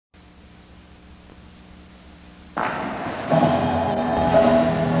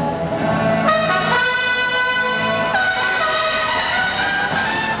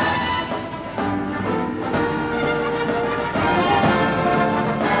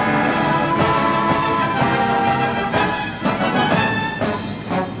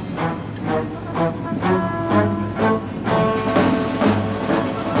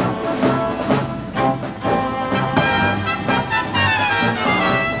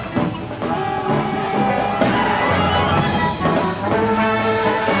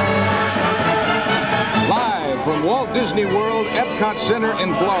Disney World, EPCOT Center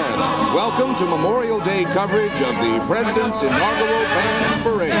in Florida. Welcome to Memorial Day coverage of the President's inaugural Band's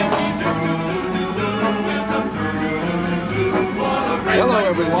Parade. Hello,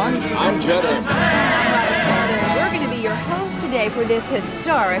 everyone. I'm Jed Ames. We're going to be your host today for this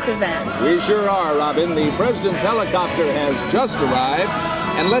historic event. We sure are, Robin. The President's helicopter has just arrived.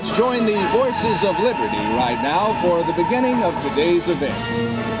 And let's join the Voices of Liberty right now for the beginning of today's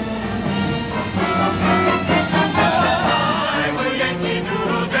event.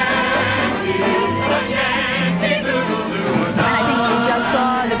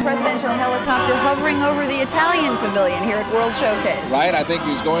 Saw the presidential helicopter hovering over the Italian pavilion here at World Showcase. Right, I think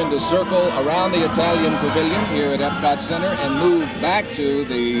he's going to circle around the Italian pavilion here at EPCOT Center and move back to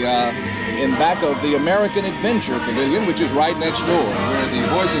the, in back of the American Adventure Pavilion, which is right next door, where the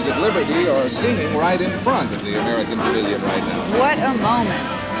Voices of Liberty are singing right in front of the American Pavilion right now. What a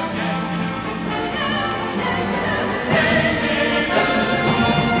moment.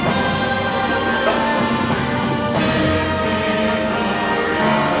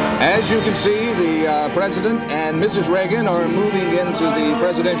 As you can see, the President and Mrs. Reagan are moving into the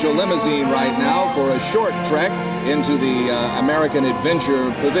presidential limousine right now for a short trek into the American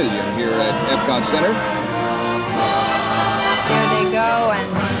Adventure Pavilion here at EPCOT Center. There they go,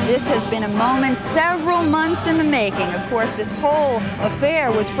 and this has been a moment several months in the making. Of course, this whole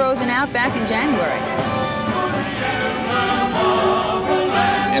affair was frozen out back in January.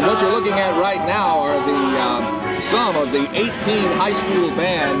 And what you're looking at right now are the some of the 18 high school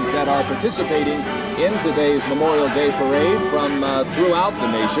bands that are participating in today's Memorial Day parade from throughout the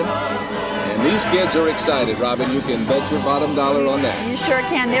nation. And these kids are excited, Robin. You can bet your bottom dollar on that. You sure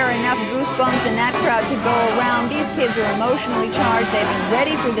can. There are enough goosebumps in that crowd to go around. These kids are emotionally charged. They've been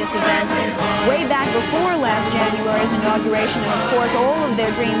ready for this event since way back before last January's inauguration. And of course, all of their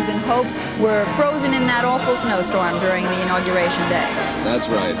dreams and hopes were frozen in that awful snowstorm during the inauguration day. That's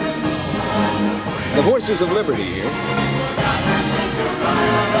right. The Voices of Liberty here.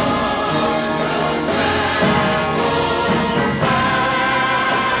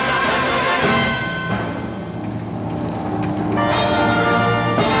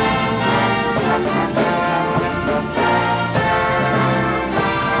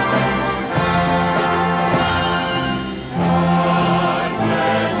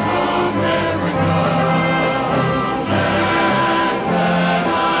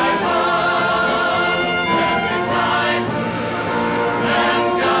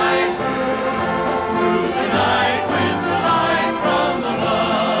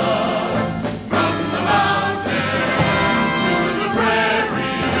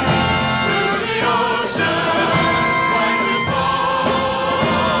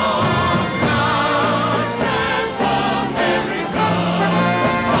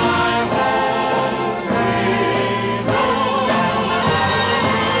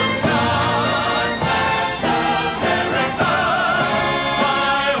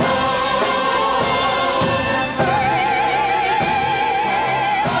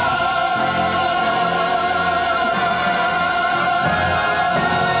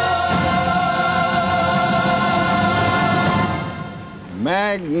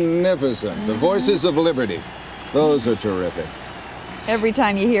 Magnificent. The Voices of Liberty. Those are terrific. Every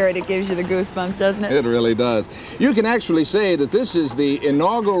time you hear it, it gives you the goosebumps, doesn't it? It really does. You can actually say that this is the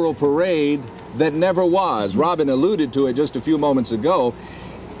inaugural parade that never was. Robin alluded to it just a few moments ago.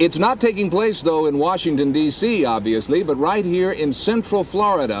 It's not taking place, though, in Washington, D.C., obviously, but right here in Central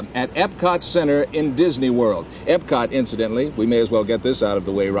Florida at EPCOT Center in Disney World. EPCOT, incidentally, we may as well get this out of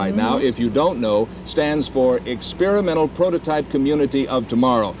the way right now, if you don't know, stands for Experimental Prototype Community of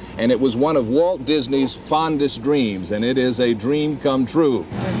Tomorrow. And it was one of Walt Disney's fondest dreams, and it is a dream come true.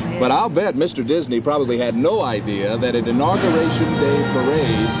 But I'll bet Mr. Disney probably had no idea that an Inauguration Day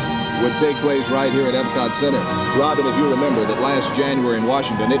parade would take place right here at EPCOT Center. Robin, if you remember that last January in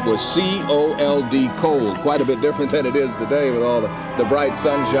Washington, it was C-O-L-D, cold. Quite a bit different than it is today with all the bright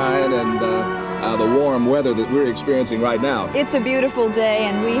sunshine and the warm weather that we're experiencing right now. It's a beautiful day,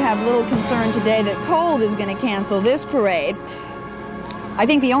 and we have little concern today that cold is going to cancel this parade. I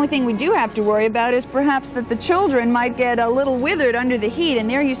think the only thing we do have to worry about is perhaps that the children might get a little withered under the heat. And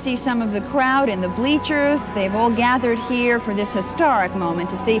there you see some of the crowd in the bleachers. They've all gathered here for this historic moment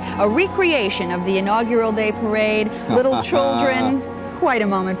to see a recreation of the inaugural day parade. Little children, quite a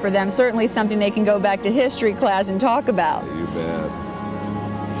moment for them. Certainly something they can go back to history class and talk about. You bet.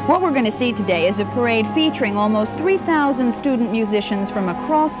 What we're going to see today is a parade featuring almost 3,000 student musicians from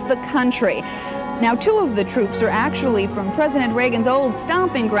across the country. Now, two of the troops are actually from President Reagan's old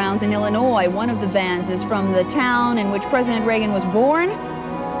stomping grounds in Illinois. One of the bands is from the town in which President Reagan was born,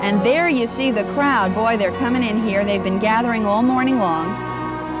 And there you see the crowd. Boy, they're coming in here. They've been gathering all morning long.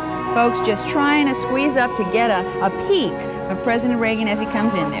 Folks just trying to squeeze up to get a peek of President Reagan as he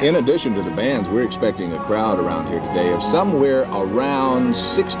comes in there. In addition to the bands, we're expecting a crowd around here today of somewhere around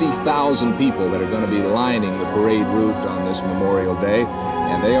 60,000 people that are going to be lining the parade route on this Memorial Day,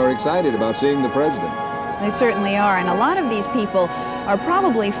 and they are excited about seeing the president. They certainly are, and a lot of these people are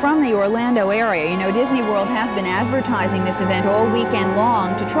probably from the Orlando area. You know, Disney World has been advertising this event all weekend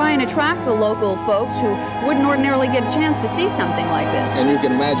long to try and attract the local folks who wouldn't ordinarily get a chance to see something like this. And you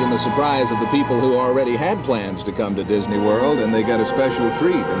can imagine the surprise of the people who already had plans to come to Disney World, and they got a special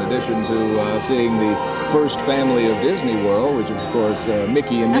treat in addition to seeing the first family of Disney World, which is, of course,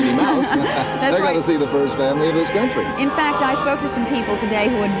 Mickey and Minnie Mouse. They're going to see the first family of this country. In fact, I spoke to some people today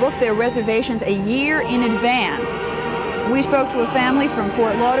who had booked their reservations a year in advance. We spoke to a family from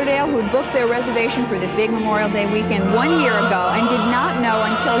Fort Lauderdale who had booked their reservation for this big Memorial Day weekend 1 year ago and did not know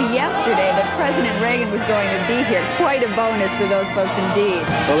until yesterday that President Reagan was going to be here. Quite a bonus for those folks indeed.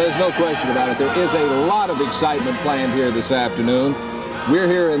 Well, there's no question about it. There is a lot of excitement planned here this afternoon. We're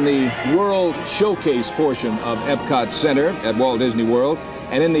here in the World Showcase portion of EPCOT Center at Walt Disney World.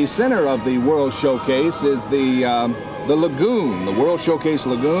 And in the center of the World Showcase is the lagoon, the World Showcase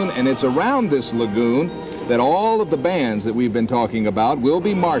Lagoon, and it's around this lagoon that all of the bands that we've been talking about will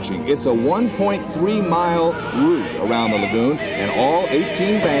be marching. It's a 1.3-mile route around the lagoon, and all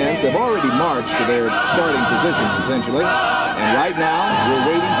 18 bands have already marched to their starting positions, essentially. And right now,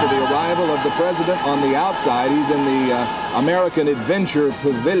 we're waiting for the arrival of the president on the outside. He's in the American Adventure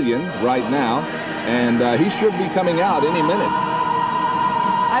Pavilion right now, and he should be coming out any minute.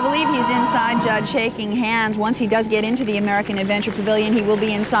 I believe he's inside, Judge, shaking hands. Once he does get into the American Adventure Pavilion, he will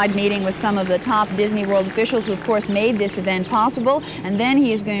be inside meeting with some of the top Disney World officials who, of course, made this event possible. And then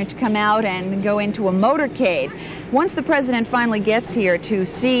he is going to come out and go into a motorcade. Once the president finally gets here to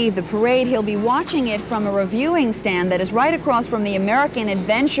see the parade, he'll be watching it from a reviewing stand that is right across from the American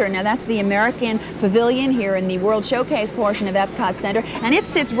Adventure. Now, that's the American Pavilion here in the World Showcase portion of Epcot Center, and it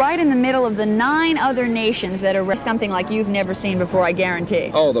sits right in the middle of the 9 other nations that are something like you've never seen before, I guarantee.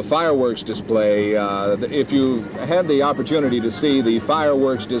 Oh, the fireworks display. If you've had the opportunity to see the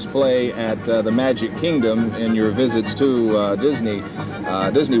fireworks display at the Magic Kingdom in your visits to Disney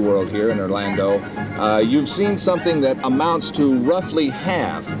World here in Orlando, you've seen something that amounts to roughly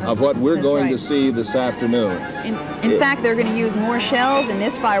half of what we're going to see this afternoon. In fact, they're going to use more shells in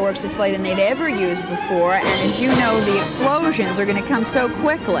this fireworks display than they've ever used before, and as you know, the explosions are going to come so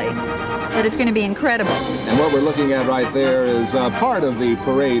quickly that it's going to be incredible. And what we're looking at right there is part of the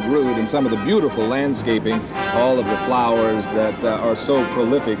parade route and some of the beautiful landscaping, all of the flowers that are so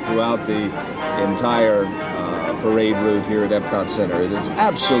prolific throughout the entire parade route here at Epcot Center. It is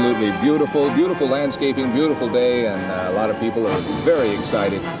absolutely beautiful, beautiful landscaping, beautiful day, and a lot of people are very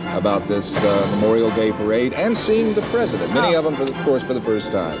excited about this Memorial Day parade and seeing the president, many of them, of course, for the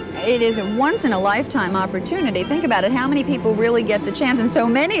first time. It is a once-in-a-lifetime opportunity. Think about it, how many people really get the chance, and so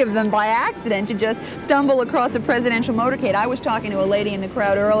many of them by accident, to just stumble across a presidential motorcade. I was talking to a lady in the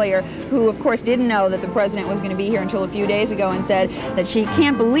crowd earlier who, of course, didn't know that the president was going to be here until a few days ago and said that she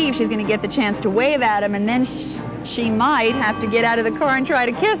can't believe she's going to get the chance to wave at him, and then she might have to get out of the car and try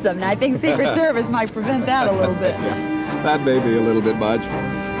to kiss him. And I think Secret Service might prevent that a little bit. Yeah, that may be a little bit much.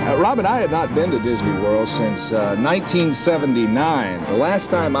 Robin, I had not been to Disney World since 1979. The last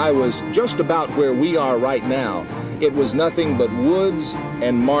time I was just about where we are right now, it was nothing but woods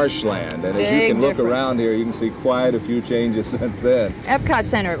and marshland. And as you can look around here, you can see quite a few changes since then. Epcot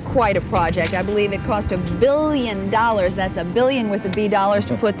Center, quite a project. I believe it cost $1 billion. That's $1 billion with the B dollars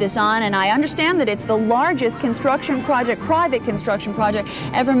to put this on. And I understand that it's the largest construction project, private construction project,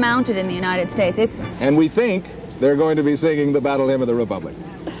 ever mounted in the United States. And we think they're going to be singing the Battle Hymn of the Republic.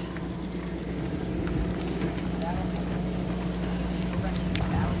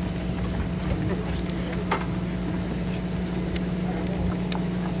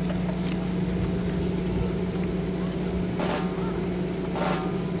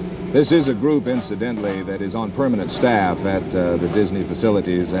 This is a group, incidentally, that is on permanent staff at the Disney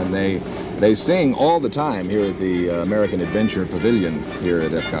facilities, and they sing all the time here at the American Adventure Pavilion here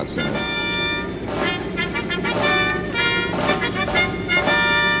at Epcot Center.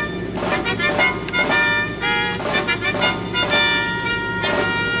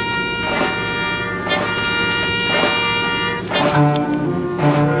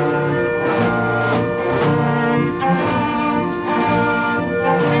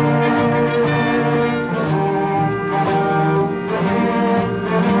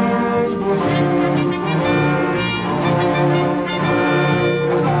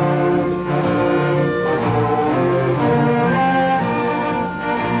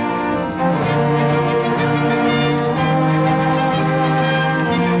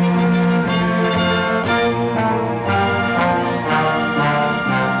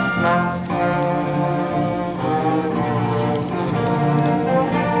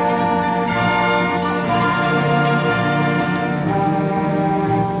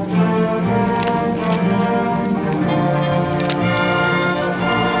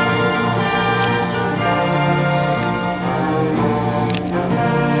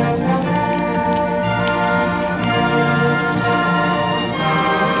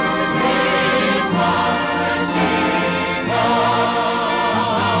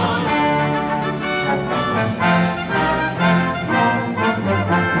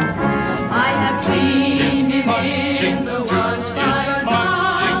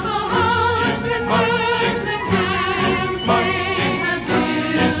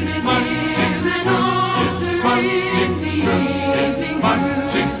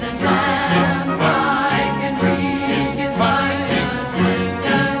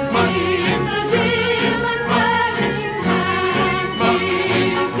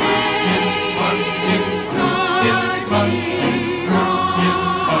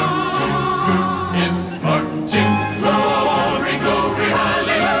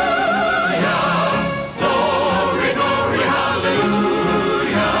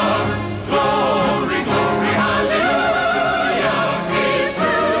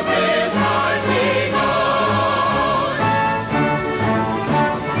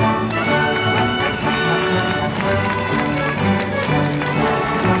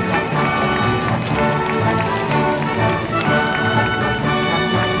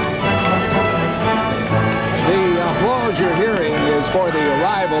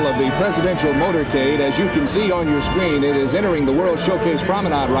 the presidential motorcade. As you can see on your screen, it is entering the World Showcase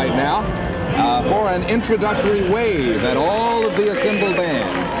Promenade right now for an introductory wave at all of the assembled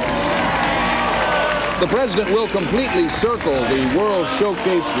bands. The president will completely circle the World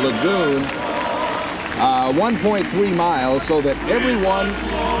Showcase Lagoon 1.3 miles so that everyone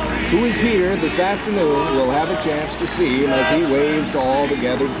who is here this afternoon will have a chance to see him as he waves to all the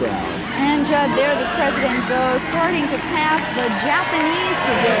gathered crowd. And Judd, there the president goes, starting to pass the Japanese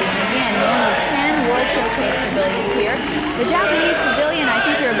pavilion. Again, one of 10 World Showcase pavilions here. The Japanese pavilion, I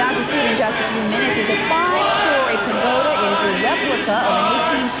think you're about to see it in just a few minutes, is a 5-story pagoda. It is a replica of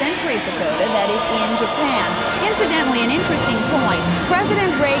an 18th century pagoda that is in Japan. Incidentally, an interesting point.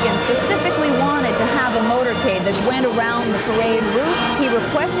 President Reagan specifically wanted to have a motorcade that went around the parade route. He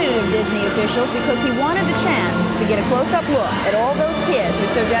requested it of Disney officials because he wanted the chance to get a close-up look at all those kids who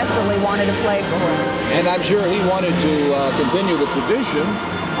so desperately wanted to play for him. And I'm sure he wanted to continue the tradition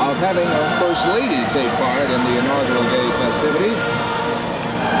of having a First Lady take part in the inaugural day festivities.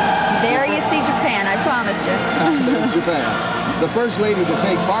 There you see Japan, I promised you. There's Japan. The First Lady to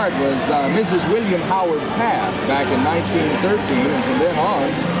take part was Mrs. William Howard Taft back in 1913, and from then on,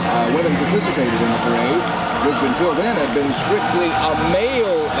 women participated in the parade, which until then had been strictly a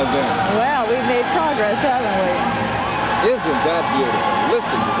male event. Well, we've made progress, haven't we? Isn't that beautiful?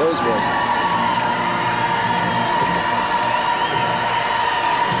 Listen to those voices.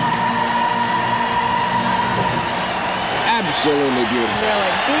 Absolutely beautiful.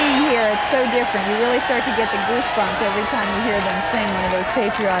 Really, being here, it's so different. You really start to get the goosebumps every time you hear them sing one of those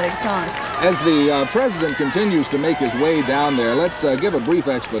patriotic songs. As the president continues to make his way down there, let's give a brief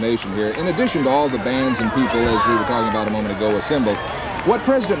explanation here. In addition to all the bands and people, as we were talking about a moment ago, assembled, what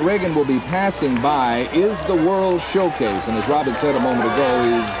President Reagan will be passing by is the World Showcase. And as Robin said a moment ago,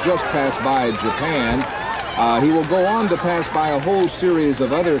 he's just passed by Japan. He will go on to pass by a whole series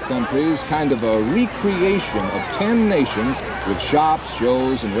of other countries, kind of a recreation of 10 nations with shops,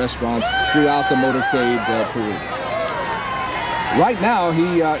 shows, and restaurants throughout the motorcade parade. Right now,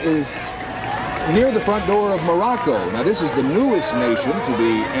 he is near the front door of Morocco. Now, this is the newest nation to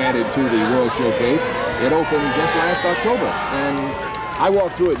be added to the World Showcase. It opened just last October, and I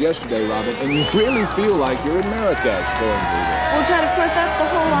walked through it yesterday, Robin, and you really feel like you're in Marrakesh going through there. Well, Judd, of course, that's the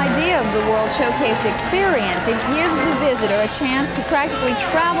whole idea of the World Showcase experience. It gives the visitor a chance to practically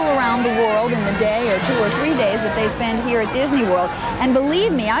travel around the world in the day or 2 or 3 days that they spend here at Disney World. And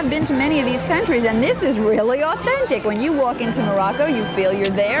believe me, I've been to many of these countries, and this is really authentic. When you walk into Morocco, you feel you're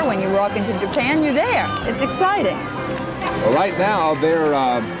there. When you walk into Japan, you're there. It's exciting. Well, right now, they're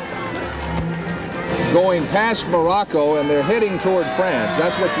going past Morocco, and they're heading toward France.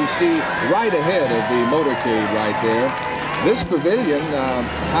 That's what you see right ahead of the motorcade right there. This pavilion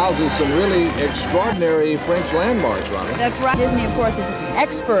houses some really extraordinary French landmarks, Ronald. That's right. Disney, of course, is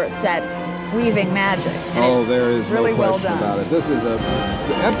experts at weaving magic. Oh, there is really no question about it. This is the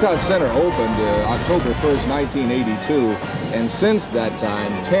EPCOT Center opened October 1st, 1982, and since that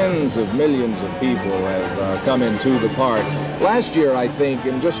time, tens of millions of people have come into the park. Last year, I think,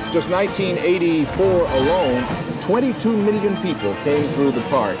 in just 1984 alone, 22 million people came through the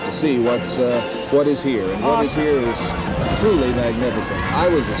park to see what is here, and what is here is truly magnificent. I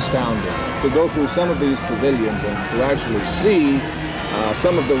was astounded to go through some of these pavilions and to actually see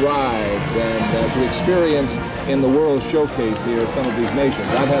some of the rides and to experience in the World Showcase here some of these nations.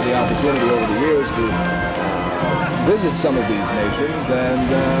 I've had the opportunity over the years to visit some of these nations,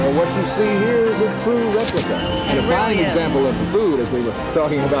 and what you see here is a true replica. And a fine example of the food, as we were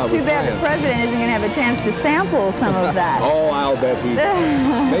talking about with Too bad the president isn't going to have a chance to sample some of that. Oh, I'll bet he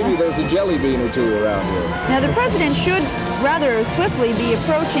does. Maybe there's a jelly bean or two around here. Now, the president should rather swiftly be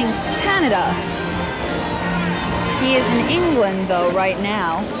approaching Canada. He is in England, though, right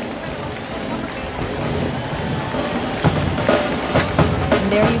now.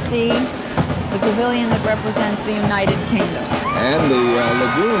 And there you see the pavilion that represents the United Kingdom. And the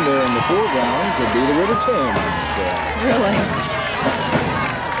lagoon there in the foreground could be the River Thames. Really?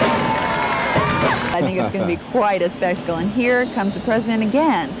 I think it's going to be quite a spectacle. And here comes the president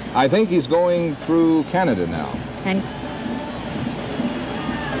again. I think he's going through Canada now. And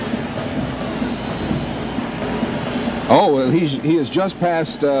oh, well, he has just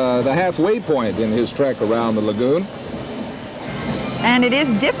passed the halfway point in his trek around the lagoon. And it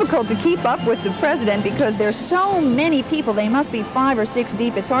is difficult to keep up with the president because there's so many people. They must be 5 or 6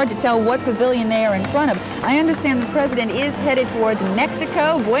 deep. It's hard to tell what pavilion they are in front of. I understand the president is headed towards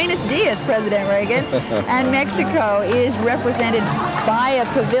Mexico. Buenos dias, President Reagan. And Mexico is represented by a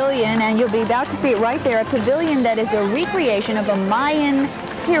pavilion, and you'll be about to see it right there, a pavilion that is a recreation of a Mayan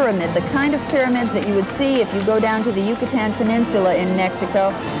pyramid, the kind of pyramids that you would see if you go down to the Yucatan Peninsula in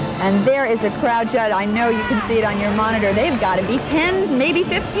Mexico. And there is a crowd, Judd. I know you can see it on your monitor. They've got to be 10, maybe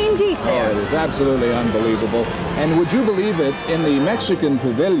 15 deep there. Oh, it is absolutely unbelievable. And would you believe it, in the Mexican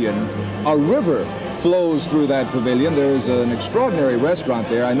pavilion, a river flows through that pavilion. There is an extraordinary restaurant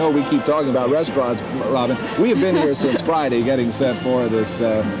there. I know we keep talking about restaurants, Robin. We have been here since Friday getting set for this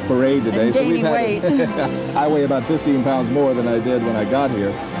parade today. And gaining weight. I weigh about 15 pounds more than I did when I got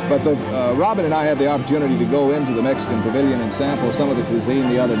here. But Robin and I had the opportunity to go into the Mexican pavilion and sample some of the cuisine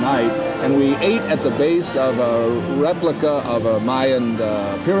the other night, and we ate at the base of a replica of a Mayan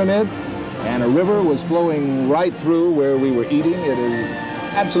pyramid, and a river was flowing right through where we were eating. It is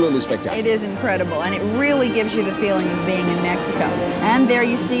absolutely spectacular. It is incredible, and it really gives you the feeling of being in Mexico. And there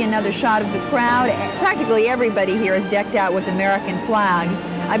you see another shot of the crowd. Practically everybody here is decked out with American flags.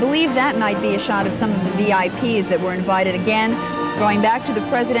 I believe that might be a shot of some of the VIPs that were invited. Again, going back to the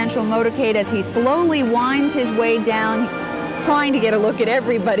presidential motorcade as he slowly winds his way down, trying to get a look at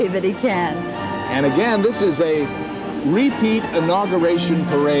everybody that he can. And again, this is a repeat inauguration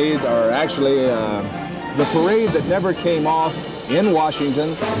parade, or actually the parade that never came off in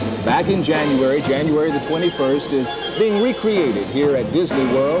Washington back in January the 21st, is being recreated here at Disney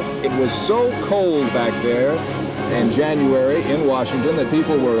World. It was so cold back there in January in Washington that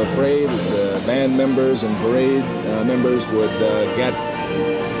people were afraid the band members and parade members would get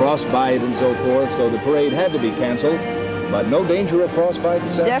frostbite and so forth, so the parade had to be canceled. But no danger of frostbite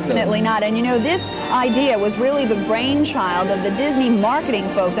this afternoon? Definitely not. And you know, this idea was really the brainchild of the Disney marketing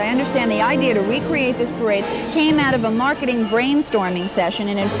folks. I understand the idea to recreate this parade came out of a marketing brainstorming session,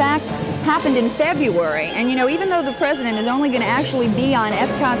 and in fact happened in February. And you know, even though the president is only going to actually be on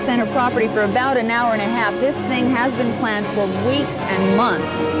EPCOT Center property for about an hour and a half, this thing has been planned for weeks and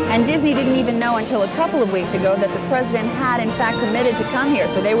months. And Disney didn't even know until a couple of weeks ago that the president had in fact committed to come here.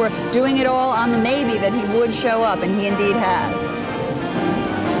 So they were doing it all on the maybe that he would show up, and he indeed has.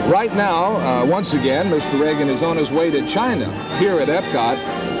 Right now, once again, Mr. Reagan is on his way to China here at EPCOT.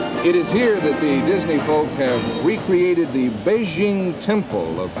 It is here that the Disney folk have recreated the Beijing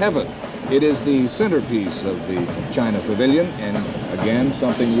Temple of Heaven. It is the centerpiece of the China Pavilion, and again,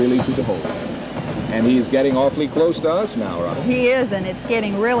 something really to behold. And he's getting awfully close to us now, Robin. He is, and it's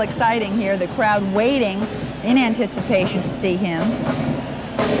getting real exciting here. The crowd waiting in anticipation to see him.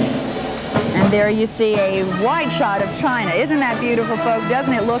 And there you see a wide shot of China. Isn't that beautiful, folks?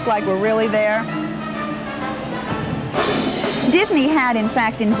 Doesn't it look like we're really there? Disney had, in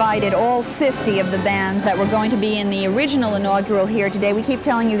fact, invited all 50 of the bands that were going to be in the original inaugural here today. We keep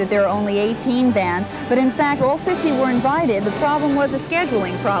telling you that there are only 18 bands, but in fact, all 50 were invited. The problem was a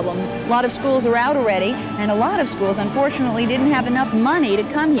scheduling problem. A lot of schools are out already, and a lot of schools, unfortunately, didn't have enough money to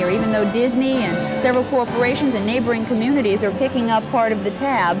come here, even though Disney and several corporations and neighboring communities are picking up part of the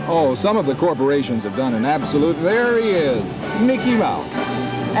tab. Oh, some of the corporations have done an absolute... There he is, Mickey Mouse.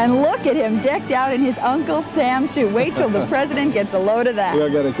 And look at him decked out in his Uncle Sam suit. Wait till the president gets a load of that. He'll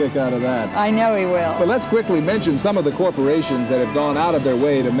get a kick out of that. I know he will. But let's quickly mention some of the corporations that have gone out of their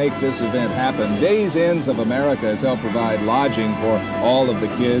way to make this event happen. Days Ends of America has helped provide lodging for all of the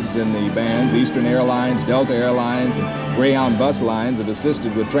kids in the bands. Eastern Airlines, Delta Airlines, and Greyhound Bus Lines have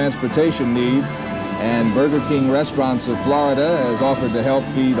assisted with transportation needs. And Burger King Restaurants of Florida has offered to help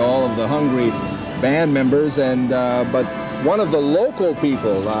feed all of the hungry band members. And but one of the local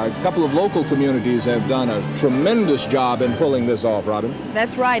people, a couple of local communities have done a tremendous job in pulling this off, Robin.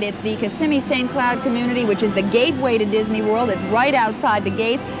 That's right. It's the Kissimmee St. Cloud community, which is the gateway to Disney World. It's right outside the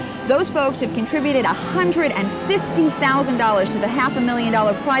gates. Those folks have contributed $150,000 to the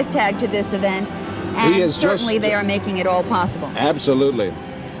 $500,000 price tag to this event. And certainly they are making it all possible. Absolutely.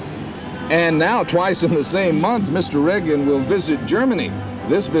 And now, twice in the same month, Mr. Reagan will visit Germany.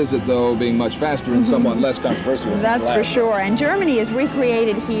 This visit, though, being much faster and somewhat less controversial. That's for sure. And Germany is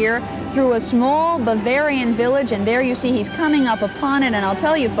recreated here through a small Bavarian village, and there you see he's coming up upon it. And I'll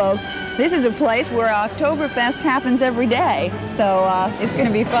tell you, folks, this is a place where Oktoberfest happens every day. So it's going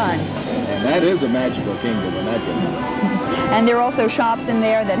to be fun. And that is a magical kingdom when that can happen. And there are also shops in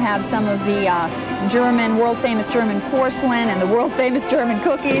there that have some of the German, world-famous German porcelain and the world-famous German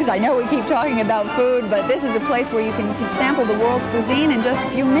cookies. I know we keep talking about food, but this is a place where you can sample the world's cuisine in just a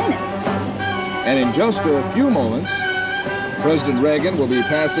few minutes. And in just a few moments, President Reagan will be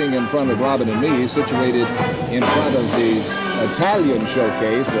passing in front of Robin and me, situated in front of the Italian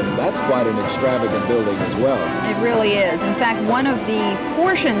showcase, and that's quite an extravagant building as well. It really is. In fact, one of the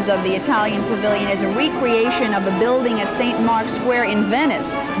portions of the Italian pavilion is a recreation of a building at St. Mark's Square in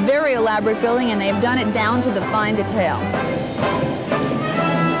Venice. Very elaborate building, and they've done it down to the fine detail.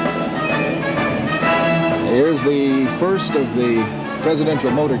 Here's the first of the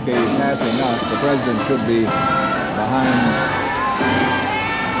presidential motorcade passing us. The president should be behind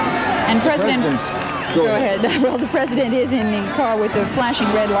And President... Go ahead. Well, the president is in the car with the flashing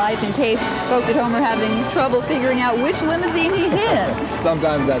red lights in case folks at home are having trouble figuring out which limousine he's in.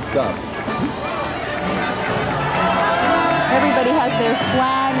 Sometimes that's tough. Everybody has their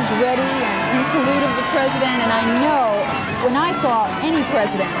flags ready in salute of the president, and I know when I saw any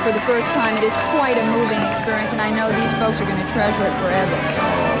president for the first time, it is quite a moving experience, and I know these folks are going to treasure it forever.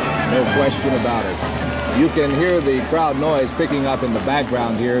 No question about it. You can hear the crowd noise picking up in the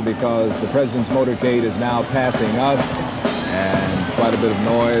background here because the president's motorcade is now passing us, and quite a bit of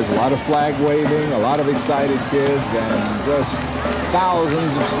noise, a lot of flag waving, a lot of excited kids, and just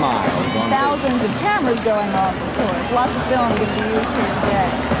thousands of smiles. Thousands of cameras going off, of course. Lots of film going to be used here today.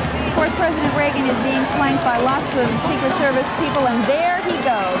 Of course, President Reagan is being flanked by lots of Secret Service people, and there he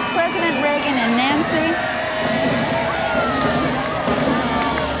goes. President Reagan and Nancy,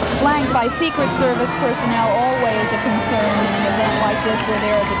 flanked by Secret Service personnel, always a concern in an event like this where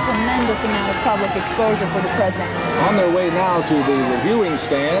there is a tremendous amount of public exposure for the president. On their way now to the reviewing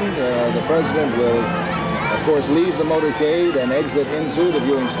stand, the president will, of course, leave the motorcade and exit into the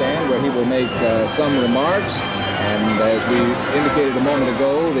viewing stand where he will make some remarks. And as we indicated a moment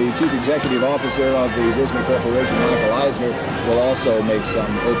ago, the Chief Executive Officer of the Disney Corporation, Michael Eisner, will also make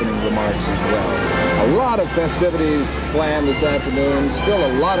some opening remarks as well. A lot of festivities planned this afternoon, still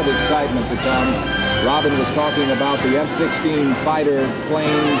a lot of excitement to come. Robin was talking about the F-16 fighter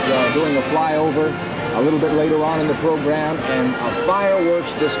planes doing a flyover a little bit later on in the program, and a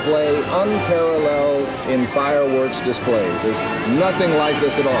fireworks display unparalleled in fireworks displays. There's nothing like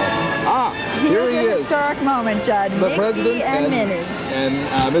this at all. Here he is. Here's a historic moment, Judd. The Mickey president and Minnie.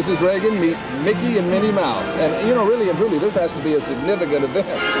 And Mrs. Reagan meet Mickey and Minnie Mouse. And, you know, really and truly, this has to be a significant event.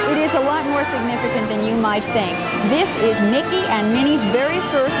 It is a lot more significant than you might think. This is Mickey and Minnie's very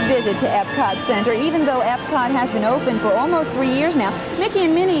first visit to EPCOT Center. Even though EPCOT has been open for almost 3 years now, Mickey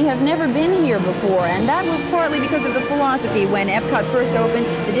and Minnie have never been here before. And that was partly because of the philosophy. When EPCOT first opened,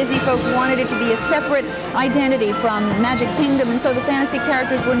 the Disney folks wanted it to be a separate identity from Magic Kingdom, and so the fantasy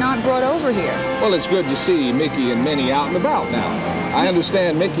characters were not brought over here. Well, it's good to see Mickey and Minnie out and about now. I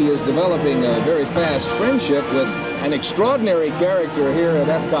understand Mickey is developing a very fast friendship with an extraordinary character here at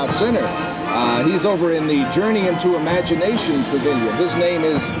EPCOT Center. He's over in the Journey into Imagination Pavilion. His name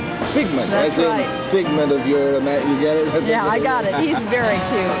is Figment. That's as right. In figment of your imagination. You get it? Yeah, I got it. He's very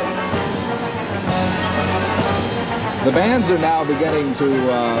cute. The bands are now beginning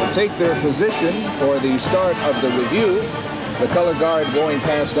to take their position for the start of the review. The color guard going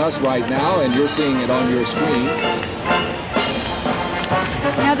past us right now, and you're seeing it on your screen.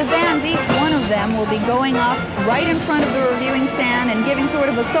 Now the bands, each one of them, will be going up right in front of the reviewing stand and giving sort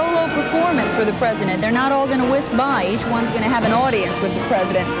of a solo performance for the president. They're not all going to whisk by. Each one's going to have an audience with the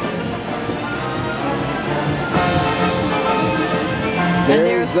president.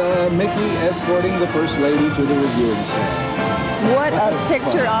 There's Mickey escorting the First Lady to the reviewing stand. What a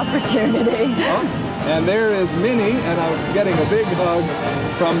picture opportunity. And there is Minnie, and I'm getting a big hug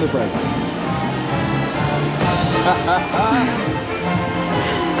from the president.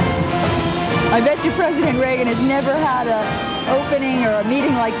 I bet you President Reagan has never had an opening or a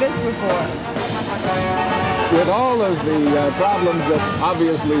meeting like this before. With all of the problems that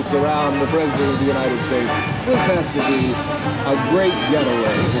obviously surround the President of the United States, this has to be a great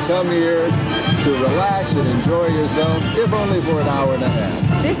getaway to come here to relax and enjoy yourself, if only for an hour and a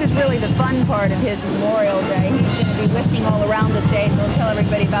half. This is really the fun part of his Memorial Day. He's going to be whisking all around the stage. We'll tell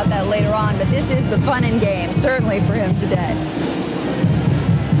everybody about that later on, but this is the fun and games, certainly for him today.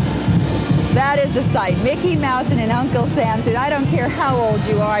 That is a sight. Mickey Mouse in an Uncle Sam suit. I don't care how old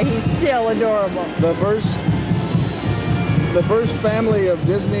you are, he's still adorable. The first family of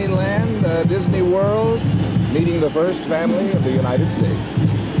Disneyland, Disney World, meeting the first family of the United States.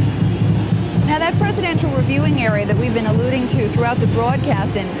 Now that presidential reviewing area that we've been alluding to throughout the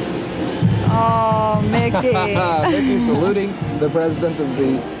broadcast, and oh, Mickey. Mickey saluting the President of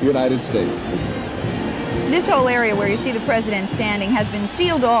the United States. This whole area where you see the president standing has been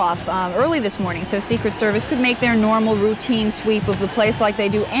sealed off early this morning so Secret Service could make their normal routine sweep of the place like they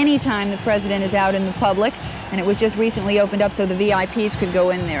do any time the president is out in the public. And it was just recently opened up so the VIPs could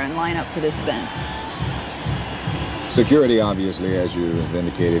go in there and line up for this event. Security, obviously, as you have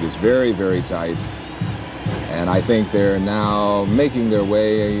indicated, is very, very tight. And I think they're now making their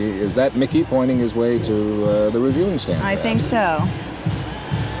way. Is that Mickey pointing his way to the reviewing stand? I think so.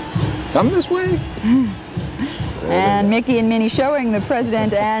 Come this way. And Mickey and Minnie showing the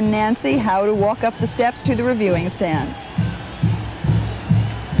president and Nancy how to walk up the steps to the reviewing stand.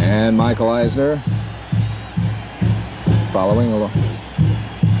 And Michael Eisner following along.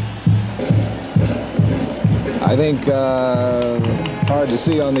 I think hard to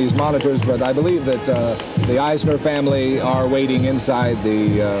see on these monitors, but I believe that the Eisner family are waiting inside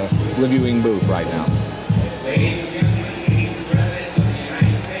the reviewing booth right now.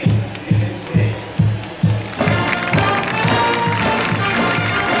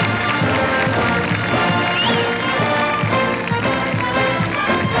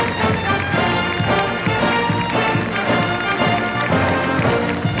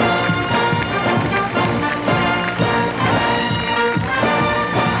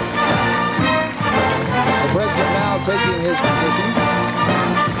 Taking his position.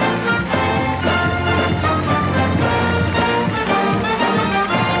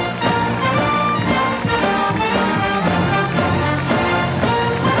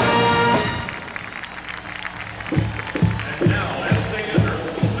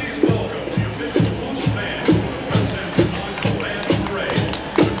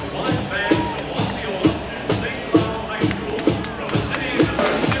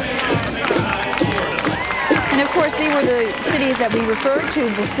 These were the cities that we referred to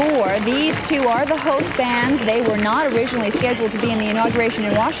before. These two are the host bands. They were not originally scheduled to be in the inauguration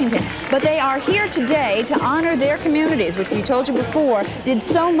in Washington, but they are here today to honor their communities, which we told you before did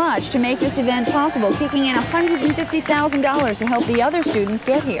so much to make this event possible, kicking in $150,000 to help the other students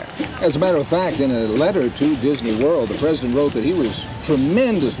get here. As a matter of fact, in a letter to Disney World, the president wrote that he was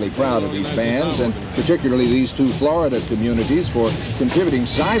tremendously proud of these bands, and particularly these two Florida communities, for contributing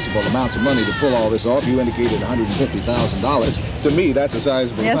sizable amounts of money to pull all this off. You indicated $150,000. To me, that's a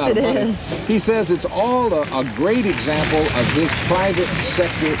sizable amount of money. Yes, it is. He says it's all a great example of his private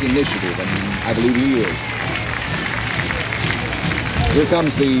sector initiative, and I believe he is. Here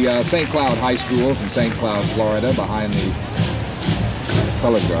comes the St. Cloud High School from St. Cloud, Florida, behind the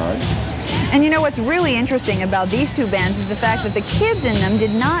color guard. And you know what's really interesting about these two bands is the fact that the kids in them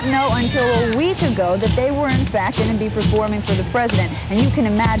did not know until a week ago that they were in fact going to be performing for the president. And you can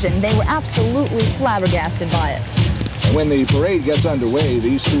imagine they were absolutely flabbergasted by it. When the parade gets underway,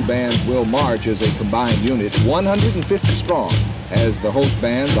 these two bands will march as a combined unit, 150 strong. As the host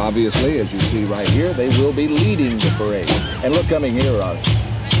bands, obviously, as you see right here, they will be leading the parade. And look, coming here are...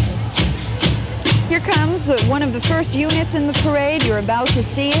 Here comes one of the first units in the parade. You're about to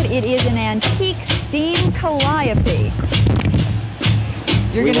see it. It is an antique steam calliope.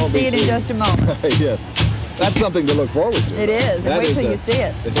 You're going to see it in just a moment. Yes. That's something to look forward to. It is. And wait till you see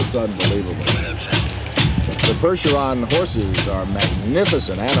it. It's unbelievable. The Percheron horses are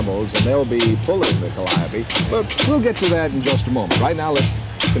magnificent animals, and they'll be pulling the calliope. But we'll get to that in just a moment. Right now, let's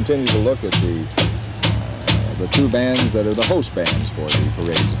continue to look at the two bands that are the host bands for the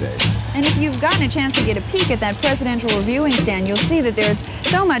parade today. And if you've gotten a chance to get a peek at that presidential reviewing stand, you'll see that there's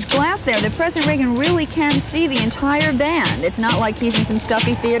so much glass there that President Reagan really can see the entire band. It's not like he's in some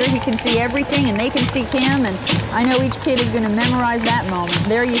stuffy theater. He can see everything, and they can see him, and I know each kid is going to memorize that moment.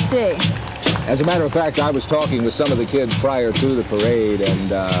 There you see. As a matter of fact, I was talking with some of the kids prior to the parade,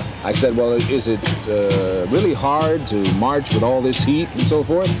 and I said, well, is it really hard to march with all this heat and so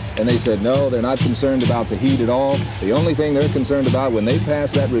forth? And they said, no, they're not concerned about the heat at all. The only thing they're concerned about when they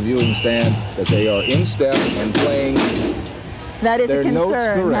pass that reviewing stand, that they are in step and playing that is their a concern. notes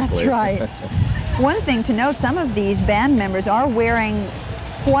correctly. That's right. One thing to note, some of these band members are wearing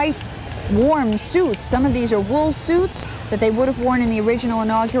quite warm suits. Some of these are wool suits that they would have worn in the original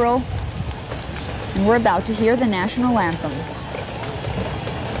inaugural. And we're about to hear the national anthem.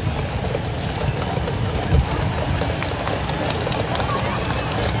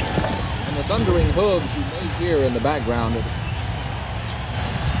 And the thundering hooves you may hear in the background.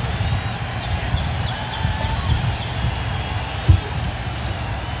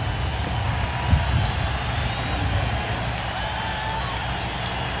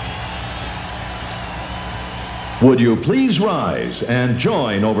 Would you please rise and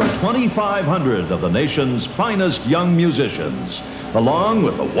join over 2,500 of the nation's finest young musicians, along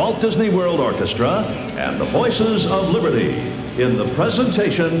with the Walt Disney World Orchestra and the Voices of Liberty, in the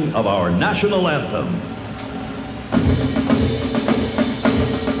presentation of our national anthem.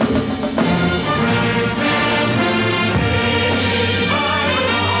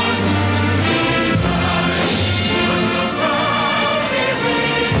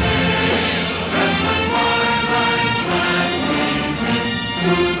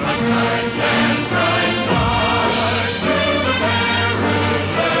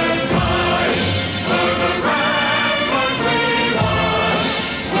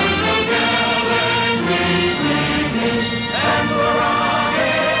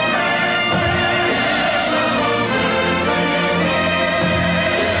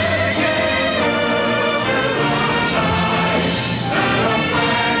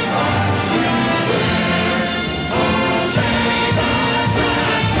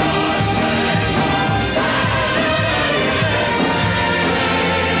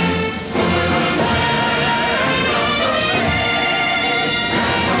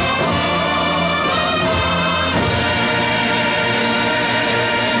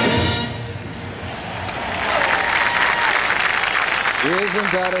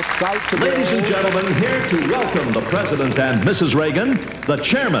 that a sight to Ladies and behold? gentlemen, here to welcome the President and Mrs. Reagan, the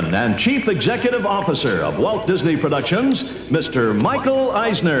Chairman and Chief Executive Officer of Walt Disney Productions, Mr. Michael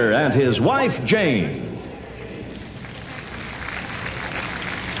Eisner, and his wife, Jane.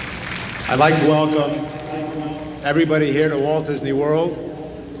 I'd like to welcome everybody here to Walt Disney World.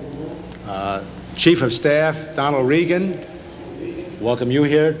 Chief of Staff Ronald Reagan, welcome you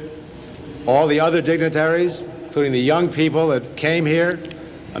here. All the other dignitaries, including the young people that came here.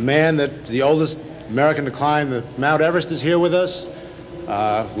 A man that's the oldest American to climb the Mount Everest is here with us.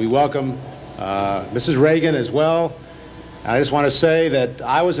 We welcome Mrs. Reagan as well. And I just want to say that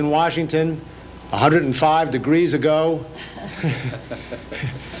I was in Washington 105 degrees ago.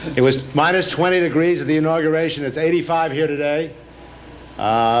 It was minus 20 degrees at the inauguration. It's 85 here today.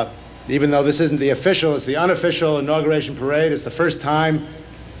 Even though this isn't the official, it's the unofficial inauguration parade. It's the first time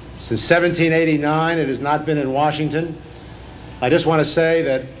since 1789 it has not been in Washington. I just want to say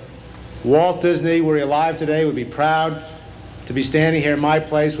that Walt Disney, were he alive today, would be proud to be standing here in my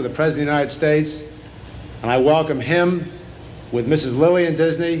place with the President of the United States. And I welcome him with Mrs. Lillian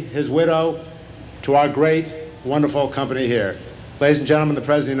Disney, his widow, to our great, wonderful company here. Ladies and gentlemen, the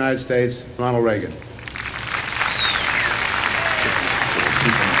President of the United States, Ronald Reagan.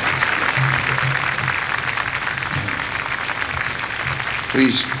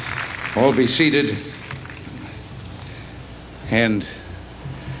 Please all be seated. And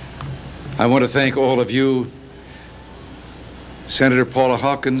I want to thank all of you, Senator Paula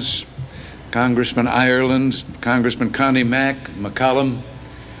Hawkins, Congressman Ireland, Congressman Connie Mack, McCollum,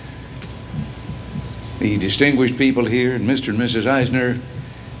 the distinguished people here, and Mr. and Mrs. Eisner,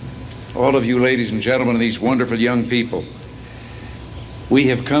 all of you ladies and gentlemen, and these wonderful young people. We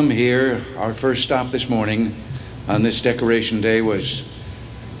have come here, our first stop this morning on this Decoration Day was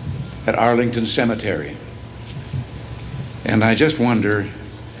at Arlington Cemetery. And I just wonder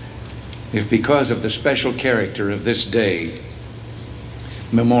if, because of the special character of this day,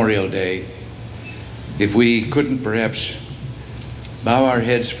 Memorial Day, if we couldn't perhaps bow our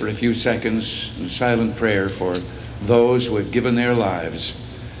heads for a few seconds in silent prayer for those who have given their lives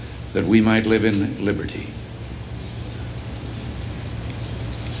that we might live in liberty.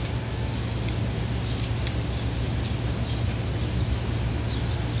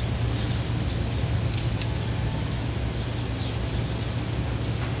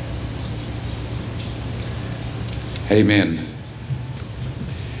 Amen.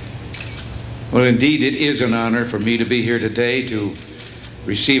 Well, indeed, it is an honor for me to be here today to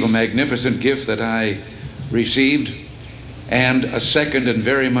receive a magnificent gift that I received and a second and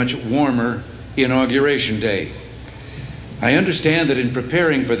very much warmer Inauguration Day. I understand that in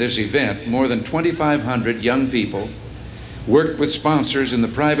preparing for this event, more than 2,500 young people worked with sponsors in the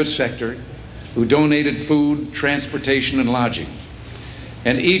private sector who donated food, transportation, and lodging.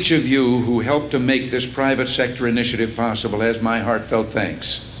 And each of you who helped to make this private sector initiative possible has my heartfelt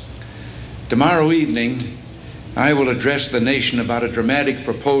thanks. Tomorrow evening, I will address the nation about a dramatic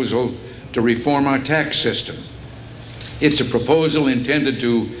proposal to reform our tax system. It's a proposal intended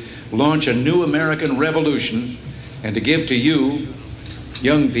to launch a new American revolution and to give to you,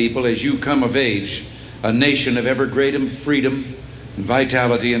 young people, as you come of age, a nation of ever greater freedom and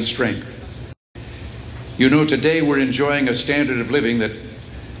vitality and strength. You know, today we're enjoying a standard of living that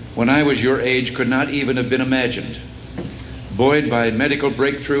when I was your age could not even have been imagined. Buoyed by medical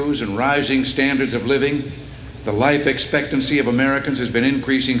breakthroughs and rising standards of living, the life expectancy of Americans has been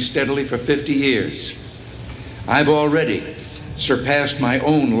increasing steadily for 50 years. I've already surpassed my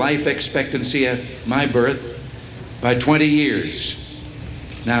own life expectancy at my birth by 20 years.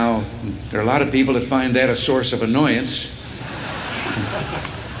 Now, there are a lot of people that find that a source of annoyance,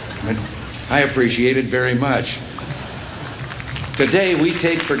 but I appreciate it very much. Today, we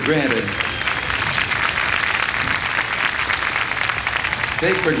take for granted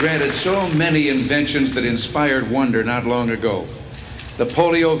so many inventions that inspired wonder not long ago. The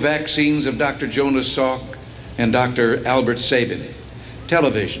polio vaccines of Dr. Jonas Salk and Dr. Albert Sabin.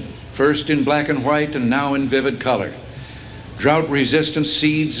 Television, first in black and white and now in vivid color. Drought-resistant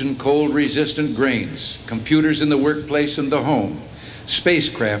seeds and cold-resistant grains. Computers in the workplace and the home.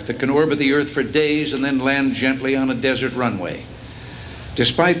 Spacecraft that can orbit the Earth for days and then land gently on a desert runway.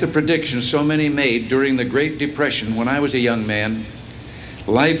 Despite the predictions so many made during the Great Depression when I was a young man,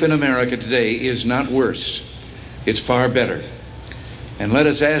 life in America today is not worse. It's far better. And let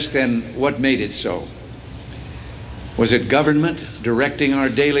us ask then, what made it so? Was it government directing our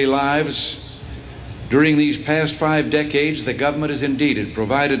daily lives? During these past 5 decades, the government has indeed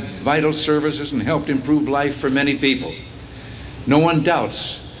provided vital services and helped improve life for many people. No one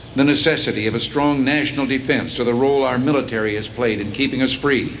doubts the necessity of a strong national defense or the role our military has played in keeping us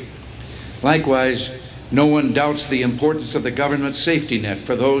free. Likewise, no one doubts the importance of the government's safety net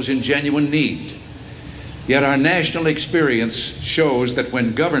for those in genuine need. Yet our national experience shows that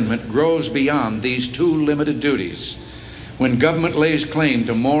when government grows beyond these two limited duties, when government lays claim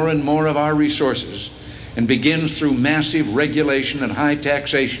to more and more of our resources and begins through massive regulation and high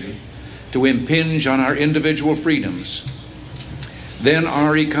taxation to impinge on our individual freedoms, then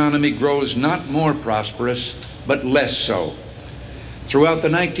our economy grows not more prosperous, but less so. Throughout the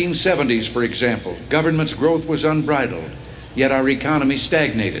 1970s, for example, government's growth was unbridled, yet our economy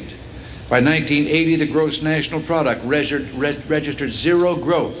stagnated. By 1980, the gross national product registered zero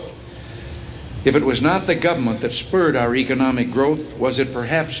growth. If it was not the government that spurred our economic growth, was it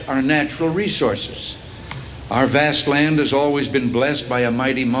perhaps our natural resources? Our vast land has always been blessed by a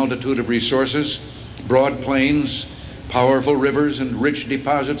mighty multitude of resources, broad plains, powerful rivers, and rich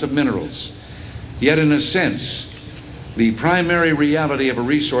deposits of minerals. Yet in a sense, the primary reality of a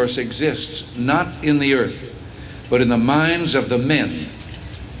resource exists not in the earth, but in the minds of the men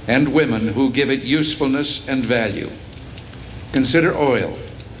and women who give it usefulness and value. Consider oil.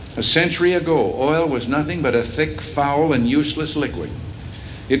 A century ago, oil was nothing but a thick, foul, and useless liquid.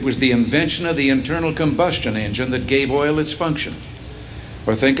 It was the invention of the internal combustion engine that gave oil its function.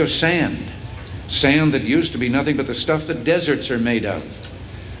 Or think of sand. Sand that used to be nothing but the stuff that deserts are made of.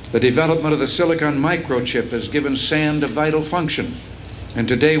 The development of the silicon microchip has given sand a vital function, and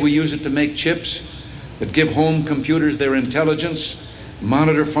today we use it to make chips that give home computers their intelligence,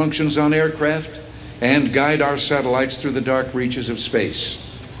 monitor functions on aircraft, and guide our satellites through the dark reaches of space.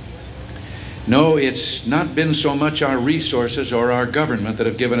 No, it's not been so much our resources or our government that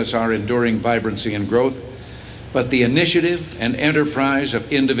have given us our enduring vibrancy and growth, but the initiative and enterprise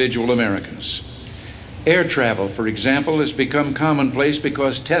of individual Americans. Air travel, for example, has become commonplace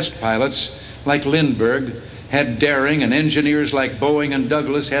because test pilots like Lindbergh had daring and engineers like Boeing and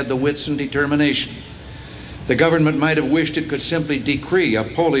Douglas had the wits and determination. The government might have wished it could simply decree a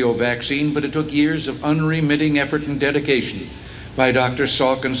polio vaccine, but it took years of unremitting effort and dedication by Dr.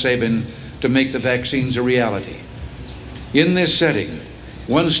 Salk and Sabin to make the vaccines a reality. In this setting,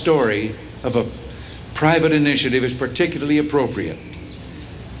 one story of a private initiative is particularly appropriate.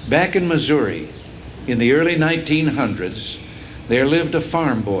 Back in Missouri, in the early 1900s, there lived a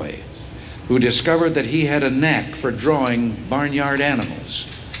farm boy who discovered that he had a knack for drawing barnyard animals.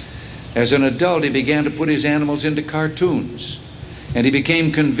 As an adult, he began to put his animals into cartoons, and he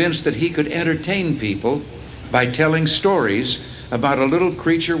became convinced that he could entertain people by telling stories about a little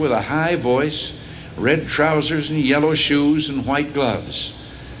creature with a high voice, red trousers and yellow shoes and white gloves.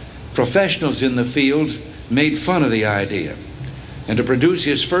 Professionals in the field made fun of the idea. And to produce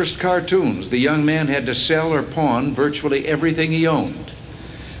his first cartoons, the young man had to sell or pawn virtually everything he owned.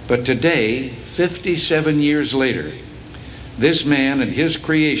 But today, 57 years later, this man and his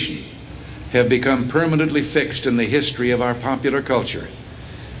creation have become permanently fixed in the history of our popular culture.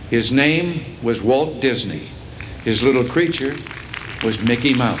 His name was Walt Disney. His little creature was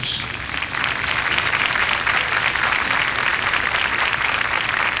Mickey Mouse.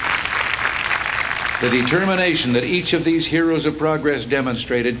 The determination that each of these heroes of progress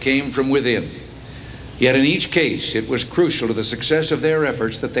demonstrated came from within. Yet in each case, it was crucial to the success of their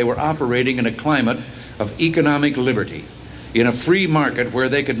efforts that they were operating in a climate of economic liberty, in a free market where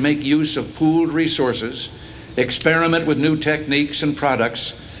they could make use of pooled resources, experiment with new techniques and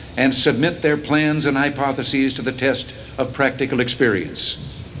products, and submit their plans and hypotheses to the test of practical experience.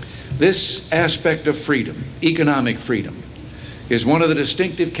 This aspect of freedom, economic freedom, is one of the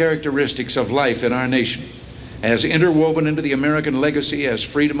distinctive characteristics of life in our nation, as interwoven into the American legacy as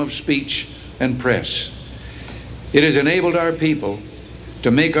freedom of speech and press. It has enabled our people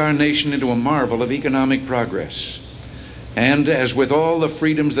to make our nation into a marvel of economic progress. And as with all the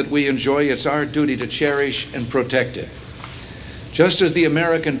freedoms that we enjoy, it's our duty to cherish and protect it. Just as the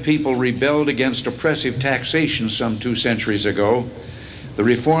American people rebelled against oppressive taxation some 2 centuries ago, the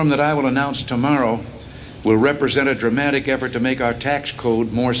reform that I will announce tomorrow will represent a dramatic effort to make our tax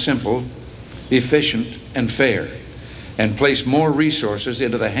code more simple, efficient, and fair, and place more resources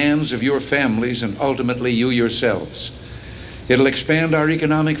into the hands of your families and ultimately you yourselves. It'll expand our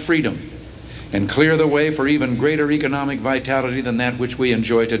economic freedom and clear the way for even greater economic vitality than that which we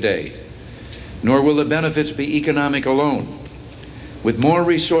enjoy today. Nor will the benefits be economic alone. With more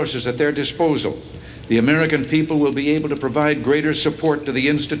resources at their disposal, the American people will be able to provide greater support to the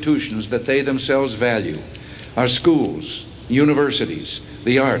institutions that they themselves value: our schools, universities,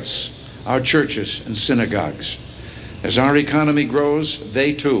 the arts, our churches and synagogues. As our economy grows,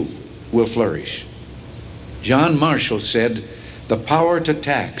 they too will flourish. John Marshall said the power to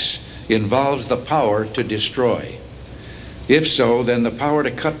tax involves the power to destroy. If so, then the power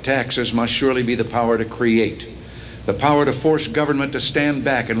to cut taxes must surely be the power to create, the power to force government to stand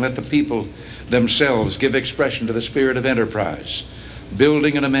back and let the people themselves give expression to the spirit of enterprise,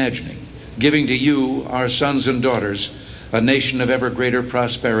 building and imagining, giving to you, our sons and daughters, a nation of ever greater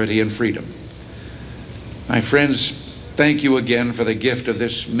prosperity and freedom. My friends, thank you again for the gift of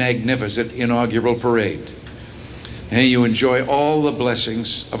this magnificent inaugural parade. May you enjoy all the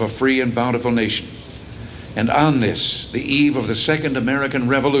blessings of a free and bountiful nation. And on this, the eve of the Second American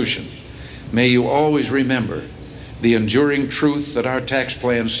Revolution, may you always remember the enduring truth that our tax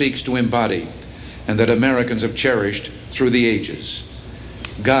plan seeks to embody and that Americans have cherished through the ages.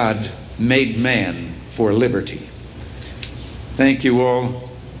 God made man for liberty. Thank you all.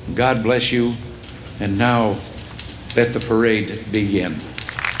 God bless you. And now, let the parade begin.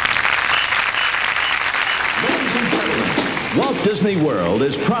 Walt Disney World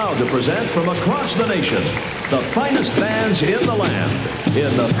is proud to present from across the nation the finest bands in the land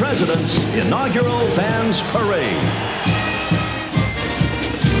in the President's Inaugural Bands Parade.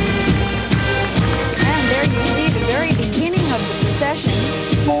 And there you see the very beginning of the procession.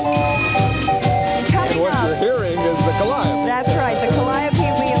 Coming And what up, you're hearing is the Calliope. that's right, the Calliope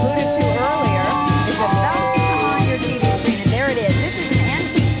we alluded to earlier is about to come on your TV screen, and there it is. This is an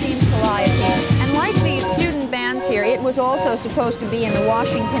antique steam Calliope, and like these student bands here, it was also supposed to be in the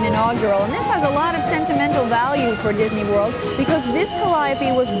Washington inaugural, and this has a lot of sentimental value for Disney World because this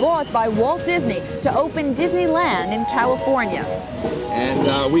Calliope was bought by Walt Disney to open Disneyland in California.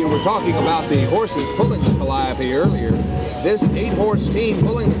 And we were talking about the horses pulling the Calliope earlier. This 8-horse team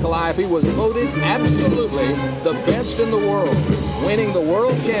pulling the Calliope was voted absolutely the best in the world, winning the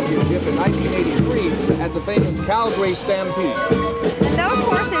World Championship in 1983 at the famous Calgary Stampede. And those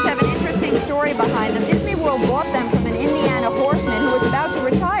horses have an interesting story behind them. Disney World bought them from an Indiana horseman who was about to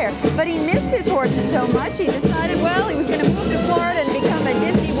retire, but he missed his horses so much he decided, well, he was going to move to Florida and become a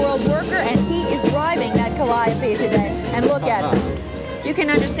Disney World worker, and he is driving that Calliope today. And look at them. You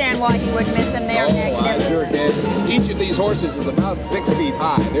can understand why he would miss them. They are magnificent. I sure can. Each of these horses is about 6 feet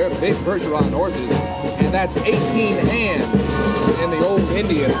high. They're big Percheron horses, and that's 18 hands in the old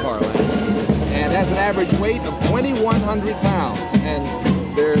Indian parlance, and has an average weight of 2,100 pounds.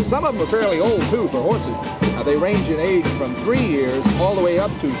 And some of them are fairly old, too, for horses. They range in age from 3 years all the way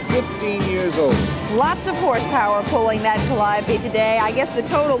up to 15 years old. Lots of horsepower pulling that Calliope today. I guess the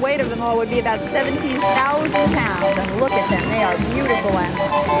total weight of them all would be about 17,000 pounds. And look at them. They are beautiful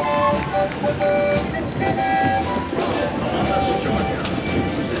animals.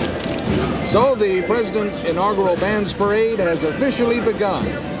 So the President Inaugural Bands Parade has officially begun.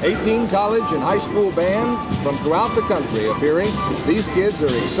 18 college and high school bands from throughout the country appearing. These kids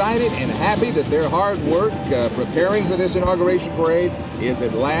are excited and happy that their hard work preparing for this inauguration parade is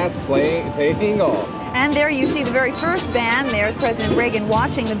at last paying off. And there you see the very first band. There's President Reagan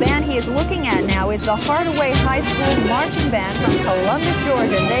watching. The band he is looking at now is the Hardaway High School Marching Band from Columbus,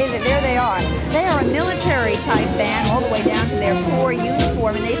 Georgia. There they are. They are a military-type band all the way down to their corps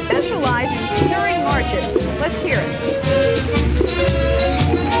uniform, and they specialize in stirring marches. Let's hear it.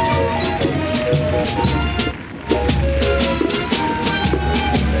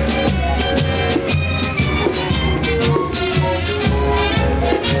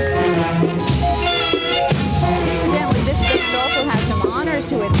 Incidentally, this band also has some honors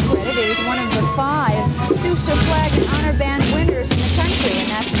to its credit. It is one of the 5 Sousa Flag and Honor Band winners in the country, and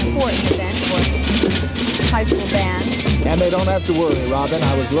that's an important event for high school bands. And they don't have to worry, Robin.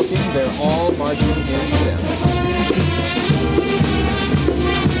 I was looking. They're all marching in step.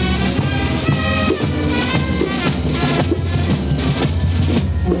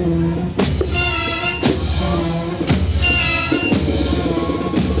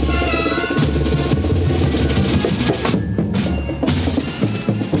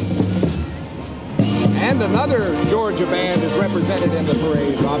 And another Georgia band is represented in the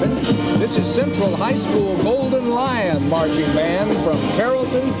parade, Robin. This is Central High School Golden Lion Marching Band from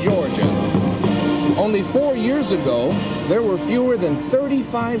Carrollton, Georgia. Only 4 years ago, there were fewer than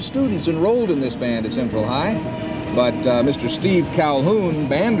 35 students enrolled in this band at Central High. But Mr. Steve Calhoun,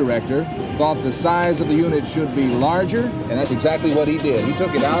 band director, thought the size of the unit should be larger, and that's exactly what he did. He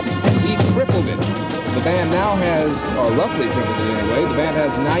took it out, he tripled it. The band now has, or roughly tripled it anyway, the band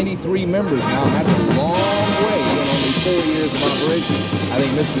has 93 members now, and that's a long way in only 4 years of operation. I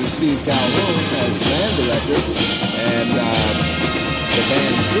think Mr. Steve Calhoun, as the band director, and the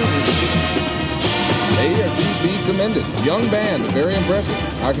band students, they are to be commended. Young band, very impressive.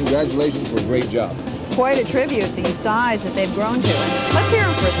 Our congratulations for a great job. Quite a tribute, the size that they've grown to. And let's hear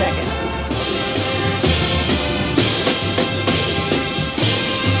them for a second.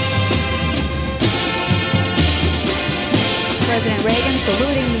 President Reagan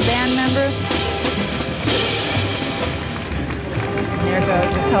saluting the band members. And there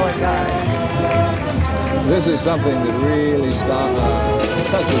goes the color guard. This is something that really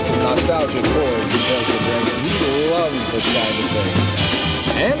touches some nostalgic chords in President Reagan. He loves this kind of thing.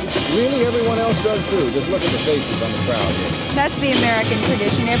 And really everyone else does too. Just look at the faces on the crowd here. That's the American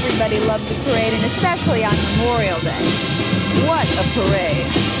tradition. Everybody loves a parade, and especially on Memorial Day. What a parade.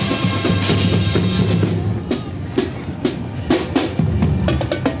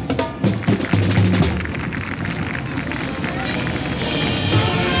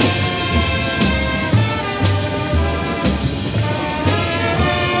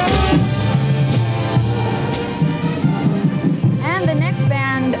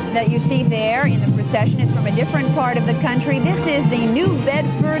 That you see there in the procession is from a different part of the country. This is the New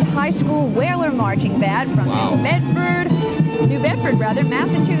Bedford High School Whaler Marching Band from New Bedford,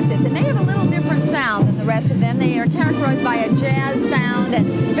 Massachusetts. And they have a little different sound than the rest of them. They are characterized by a jazz sound and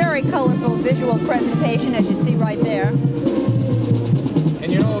very colorful visual presentation, as you see right there.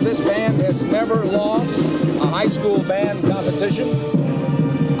 And you know, this band has never lost a high school band competition.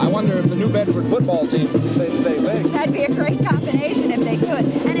 I wonder if the New Bedford football team could say the same thing. That'd be a great combination if they could.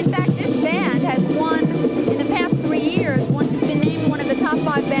 And in fact, this band has won, in the past 3 years, been named one of the top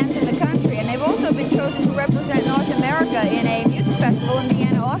 5 bands in the country. And they've also been chosen to represent North America in a music festival in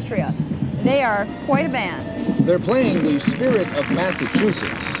Vienna, Austria. They are quite a band. They're playing the spirit of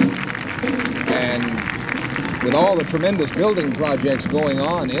Massachusetts. And with all the tremendous building projects going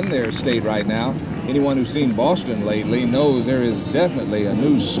on in their state right now, anyone who's seen Boston lately knows there is definitely a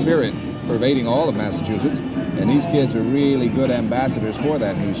new spirit pervading all of Massachusetts, and these kids are really good ambassadors for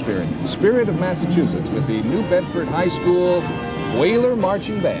that new spirit. Spirit of Massachusetts with the New Bedford High School Whaler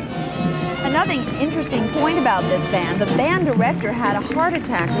Marching Band. Another interesting point about this band, the band director had a heart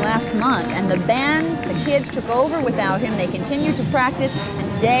attack last month, and the kids took over without him. They continued to practice, and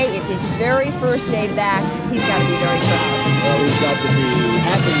today is his very first day back. He's got to be very proud. Well, he's got to be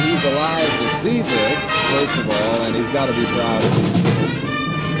happy he's alive to see this, first of all, and he's got to be proud of these kids.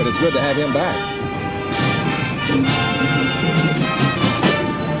 But it's good to have him back.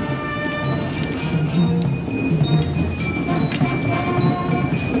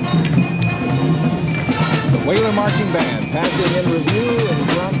 Whaler Marching Band passing in review in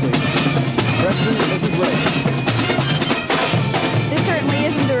front of President and Mrs. Reagan. This certainly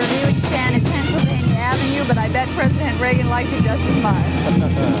isn't the reviewing stand at Pennsylvania Avenue, but I bet President Reagan likes it just as much.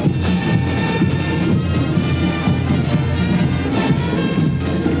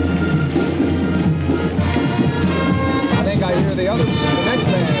 I think I hear the next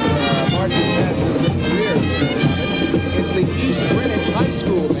band marching past us in the rear. It's the East Greenwich High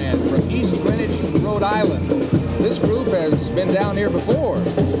School Band from East Greenwich, Rhode Island. This group has been down here before.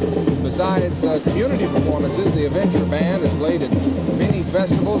 Besides community performances, the Adventure Band has played at many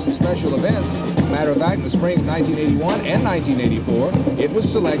festivals and special events. Matter of fact, in the spring of 1981 and 1984, it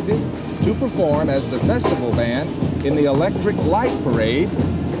was selected to perform as the festival band in the Electric Light Parade,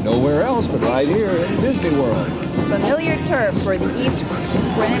 nowhere else but right here in Disney World. Familiar turf for the East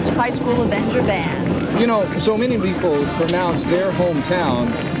Greenwich High School Adventure Band. You know, so many people pronounce their hometown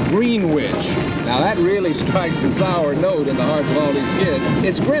Greenwich. Now that really strikes a sour note in the hearts of all these kids.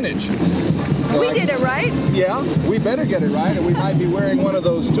 It's Greenwich. So we did it right? Yeah, we better get it right, or we might be wearing one of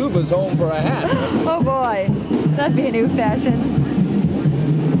those tubas home for a hat. Oh boy, that'd be a new fashion.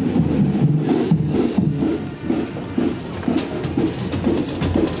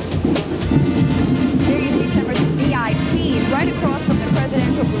 Right across from the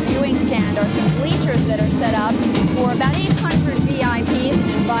presidential reviewing stand are some bleachers that are set up for about 800 VIPs and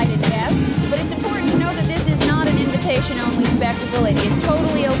invited guests. But it's important to know that this is not an invitation-only spectacle. It is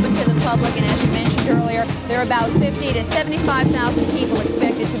totally open to the public, and as you mentioned earlier, there are about 50 to 75,000 people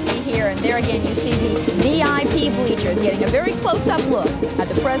expected to be here. And there again, you see the VIP bleachers getting a very close-up look at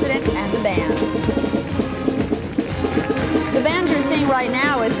the president and the bands. The band you're seeing right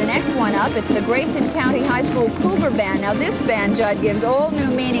now is the next one up. It's the Grayson County High School Cougar Band. Now this band, Judd, gives all new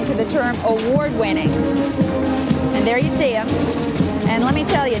meaning to the term award-winning. And there you see them. And let me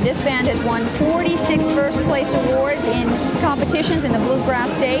tell you, this band has won 46 first-place awards in competitions in the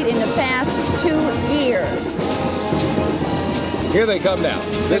Bluegrass State in the past 2 years. Here they come now.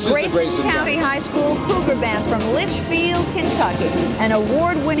 This is the Grayson County High School Cougar Bands from Litchfield, Kentucky. An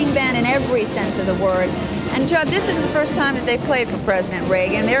award-winning band in every sense of the word. And Judd, this isn't the first time that they've played for President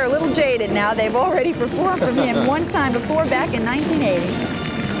Reagan. They're a little jaded now. They've already performed for him one time before, back in 1980.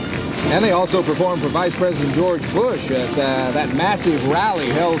 And they also performed for Vice President George Bush at that massive rally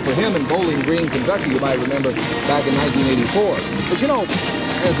held for him in Bowling Green, Kentucky, you might remember, back in 1984. But you know,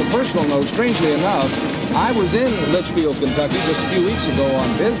 as a personal note, strangely enough, I was in Litchfield, Kentucky just a few weeks ago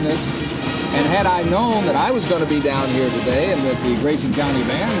on business, and had I known that I was going to be down here today and that the Grayson County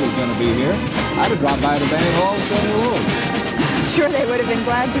Band was going to be here, I'd have dropped by the band hall and said hello. I'm sure they would have been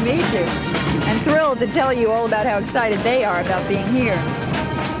glad to meet you and thrilled to tell you all about how excited they are about being here.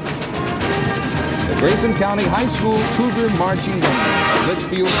 The Grayson County High School Cougar Marching Band,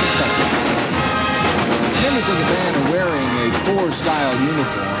 Litchfield, Kentucky. Members of the band are wearing a corps-style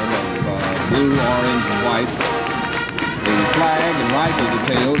uniform of blue, orange, and white. The flag and rifle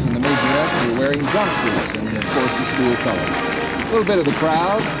details and the majorettes are wearing jumpsuits and, of course, the school colors. A little bit of the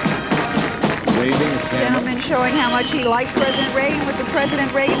crowd waving at the camera. Gentleman showing how much he likes President Reagan with the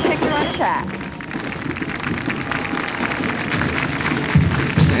President Reagan picture on his hat.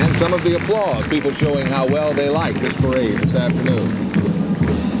 And some of the applause, people showing how well they like this parade this afternoon.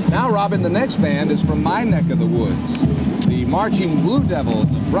 Now, Robin, the next band is from my neck of the woods. The Marching Blue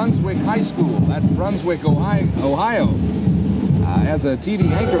Devils of Brunswick High School. That's Brunswick, Ohio. As a TV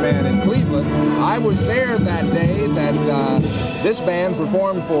anchorman in Cleveland, I was there that day that this band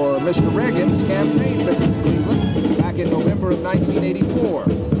performed for Mr. Reagan's campaign visit to Cleveland back in November of 1984.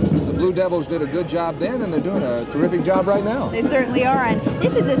 The Blue Devils did a good job then, and they're doing a terrific job right now. They certainly are, and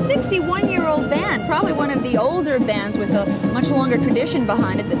this is a 61-year-old band, probably one of the older bands with a much longer tradition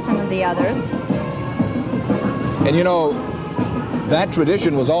behind it than some of the others. And you know, that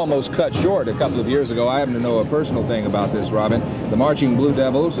tradition was almost cut short a couple of years ago. I happen to know a personal thing about this, Robin. The Marching Blue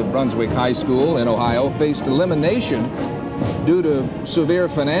Devils of Brunswick High School in Ohio faced elimination due to severe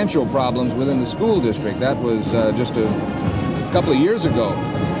financial problems within the school district. That was just a couple of years ago.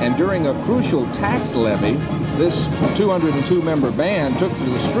 And during a crucial tax levy, this 202-member band took to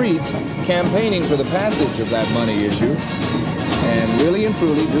the streets campaigning for the passage of that money issue. And really and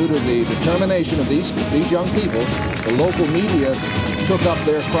truly, due to the determination of these young people, the local media took up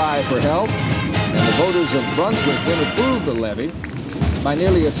their cry for help, and the voters of Brunswick then approved the levy by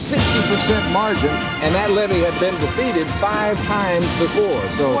nearly a 60% margin, and that levy had been defeated 5 times before.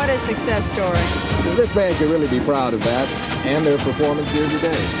 So what a success story. This band can really be proud of that and their performance here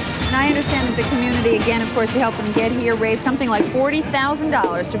today. And I understand that the community, again, of course, to help them get here, raised something like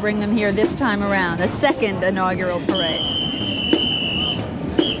 $40,000 to bring them here this time around, the second inaugural parade.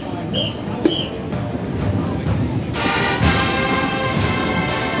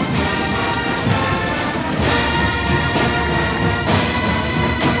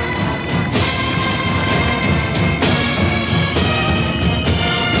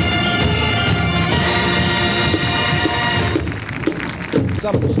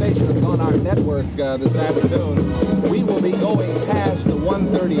 Some of the stations on our network this afternoon, we will be going past the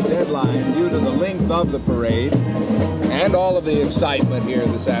 1:30 deadline due to the length of the parade and all of the excitement here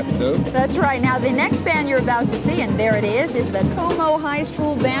this afternoon. That's right. Now, the next band you're about to see, and there it is the Como High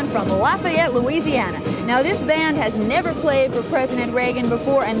School Band from Lafayette, Louisiana. Now, this band has never played for President Reagan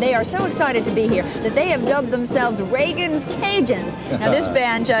before, and they are so excited to be here that they have dubbed themselves Reagan's Cajuns. Now, this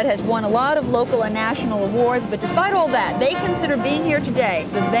band, Judd, has won a lot of local and national awards, but despite all that, they consider being here today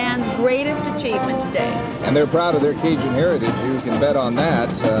the band's greatest achievement today. And they're proud of their Cajun heritage. You can bet on that.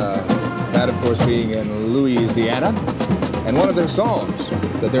 That, of course, being in Louisiana. And one of their songs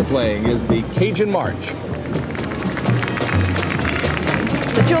that they're playing is the Cajun March.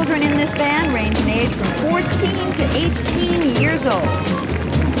 The children in this band range in age from 14 to 18 years old.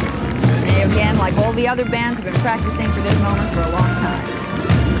 They, again, like all the other bands, have been practicing for this moment for a long time.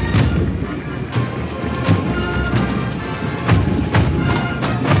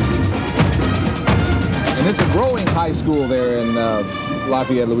 And it's a growing high school there in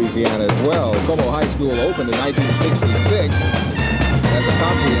Lafayette, Louisiana as well. Como High School opened in 1966 as a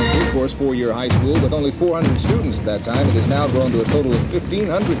comprehensive, of course, 4-year high school with only 400 students at that time. It has now grown to a total of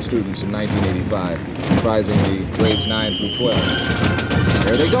 1,500 students in 1985, comprising the grades 9 through 12.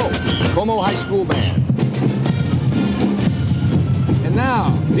 There they go, Como High School Band. And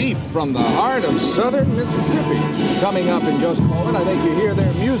now, deep from the heart of southern Mississippi, coming up in just a moment, I think you hear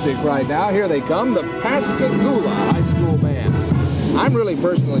their music right now. Here they come, the Pascagoula High School Band. I'm really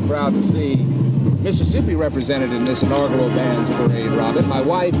personally proud to see Mississippi represented in this inaugural band's parade, Robin. My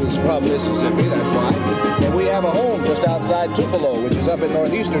wife is from Mississippi, that's why. And we have a home just outside Tupelo, which is up in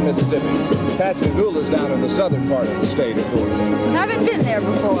northeastern Mississippi. Pascagoula is down in the southern part of the state, of course. I haven't been there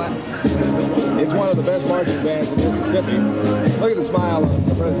before. It's one of the best marching bands in Mississippi. Look at the smile on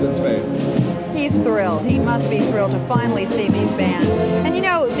the president's face. He's thrilled. He must be thrilled to finally see these bands. And you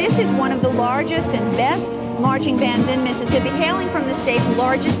know, this is one of the largest and best marching bands in Mississippi, hailing from the state's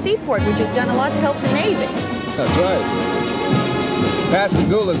largest seaport, which has done a lot to help the Navy. That's right.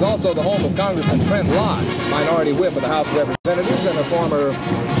 Pascagoula is also the home of Congressman Trent Lott, minority whip of the House of Representatives and a former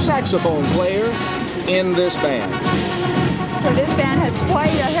saxophone player in this band. So this band has quite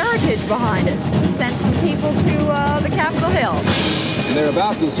a heritage behind it. It sent some people to the Capitol Hill. And they're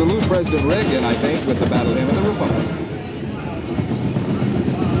about to salute President Reagan, I think, with the Battle Hymn of the Republic.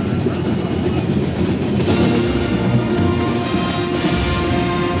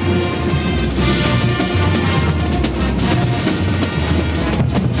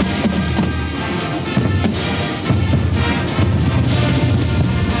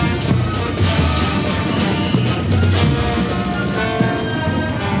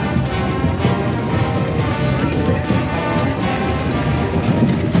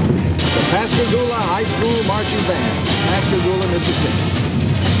 Pascagoula High School Marching Band, Pascagoula, Mississippi.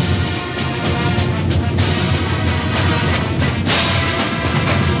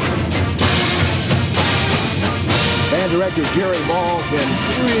 Band director Jerry Ball can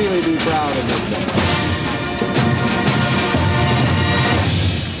really be proud of this band.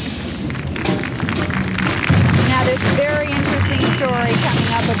 Now there's a very interesting story coming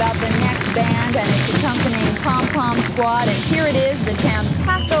up about the next band and its accompanying pom-pom squad. And here it is, the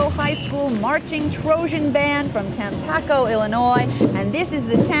Tampico High School Marching Trojan Band from Tampico, Illinois. And this is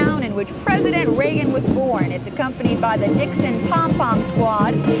the town in which President Reagan was born. It's accompanied by the Dixon Pom-Pom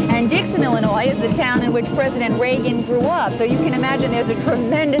Squad. And Dixon, Illinois is the town in which President Reagan grew up. So you can imagine there's a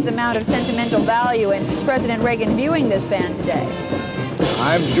tremendous amount of sentimental value in President Reagan viewing this band today.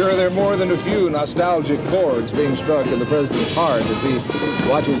 I'm sure there are more than a few nostalgic chords being struck in the president's heart as he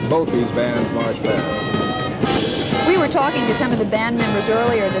watches both these bands march past. We were talking to some of the band members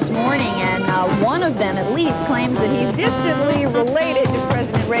earlier this morning, and one of them at least claims that he's distantly related to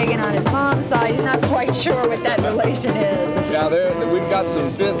President Reagan on his mom's side. He's not quite sure what that relation is. Yeah, we've got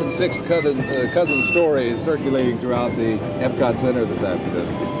some fifth and sixth cousin stories circulating throughout the EPCOT Center this afternoon.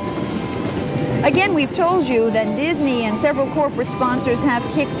 Again, we've told you that Disney and several corporate sponsors have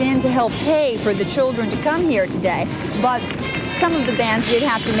kicked in to help pay for the children to come here today, but some of the bands did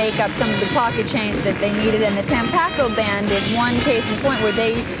have to make up some of the pocket change that they needed, and the Tampico Band is one case in point where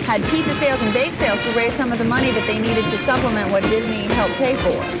they had pizza sales and bake sales to raise some of the money that they needed to supplement what Disney helped pay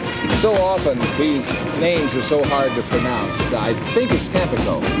for. So often, these names are so hard to pronounce. I think it's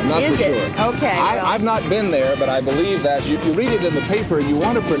Tampico. I'm not for sure. Okay. I've not been there, but I believe that you read it in the paper, you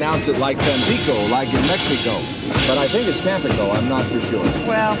want to pronounce it like Tampico, like in Mexico. But I think it's Tampico. I'm not for sure.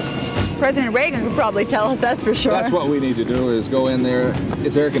 Well, President Reagan could probably tell us, that's for sure. That's what we need to do, is go in there.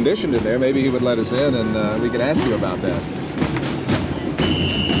 It's air conditioned in there. Maybe he would let us in, and we could ask you about that.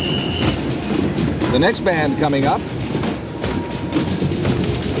 The next band coming up,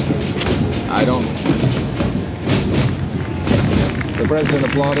 I don't. The president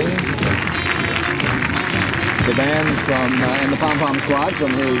applauding the bands from and the pom-pom squad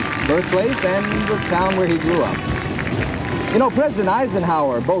from his birthplace and the town where he grew up. You know, President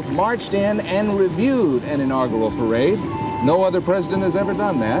Eisenhower both marched in and reviewed an inaugural parade. No other president has ever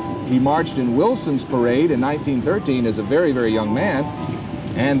done that. He marched in Wilson's parade in 1913 as a very, very young man.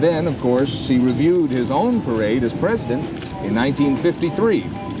 And then, of course, he reviewed his own parade as president in 1953.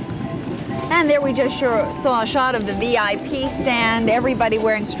 And there we just saw a shot of the VIP stand, everybody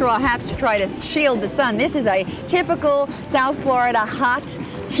wearing straw hats to try to shield the sun. This is a typical South Florida hot,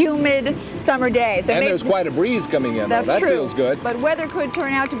 humid summer day. So and there's quite a breeze coming in. That's that true. Feels good. But weather could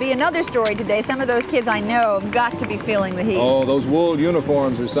turn out to be another story today. Some of those kids I know have got to be feeling the heat. Oh, those wool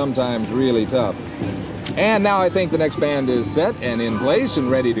uniforms are sometimes really tough. And now I think the next band is set and in place and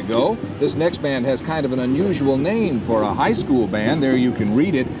ready to go. This next band has kind of an unusual name for a high school band. There you can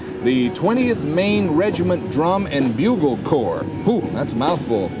read it. The 20th Maine Regiment Drum and Bugle Corps. Whew, that's a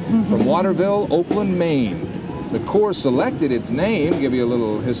mouthful. From Waterville, Oakland, Maine. The Corps selected its name, give you a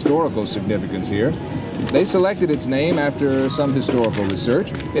little historical significance here. They selected its name after some historical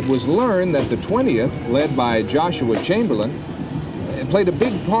research. It was learned that the 20th, led by Joshua Chamberlain, played a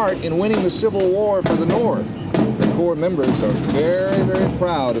big part in winning the Civil War for the North. The Corps members are very, very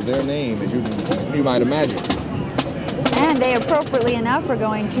proud of their name, as you might imagine. And they, appropriately enough, are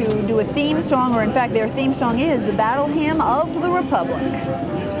going to do a theme song, or in fact their theme song is the Battle Hymn of the Republic.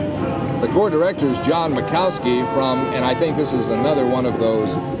 The Corps director is John Mikowski from, and I think this is another one of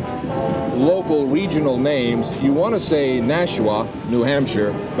those local regional names. You want to say Nashua, New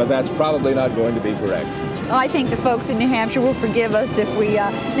Hampshire, but that's probably not going to be correct. I think the folks in New Hampshire will forgive us if we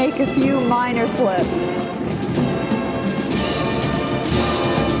make a few minor slips.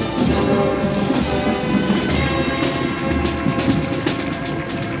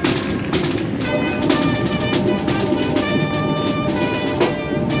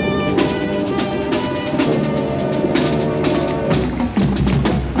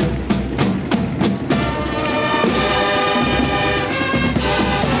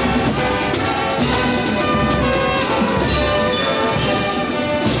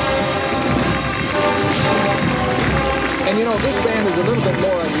 know, this band is a little bit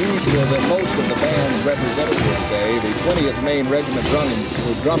more unusual than most of the bands represented here today. The 20th Maine Regiment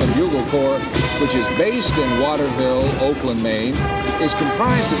Drum and Bugle Corps, which is based in Waterville, Oakland, Maine, is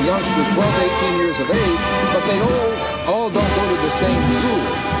comprised of youngsters 12 to 18 years of age, but they all don't go to the same school.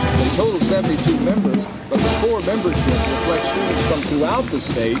 They total 72 members, but the core membership reflects students from throughout the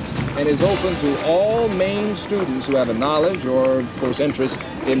state and is open to all Maine students who have a knowledge or, of course, interest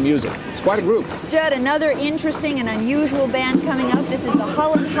in music. It's quite a group. Judd, another interesting and unusual band coming up. This is the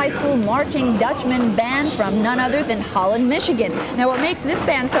Holland High School Marching Dutchman Band from none other than Holland, Michigan. Now, what makes this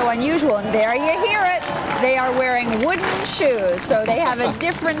band so unusual, and there you hear it, they are wearing wooden shoes, so they have a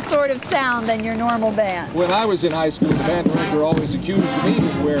different sort of sound than your normal band. When I was in high school, the band director always accused me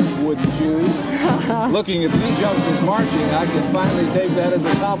of wearing wooden shoes. Looking at these youngsters marching, I can finally take that as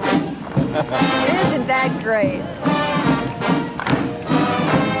a compliment. Isn't that great?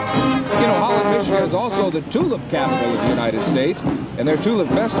 You know, Holland, Michigan is also the tulip capital of the United States, and their tulip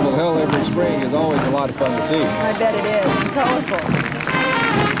festival held every spring is always a lot of fun to see. I bet it is, and colorful.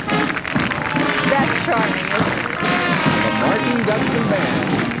 That's charming, isn't it? The Marching Dutchman Band,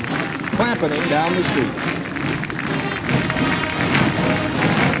 clampening down the street.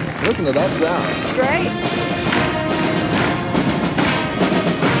 Listen to that sound. It's great.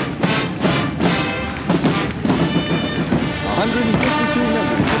 152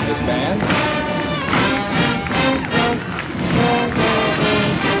 members in this band.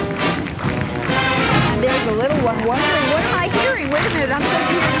 And there's a little one wondering, what am I hearing? Wait a minute, I'm supposed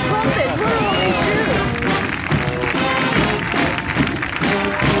to be hearing trumpets. Where are all these shoes?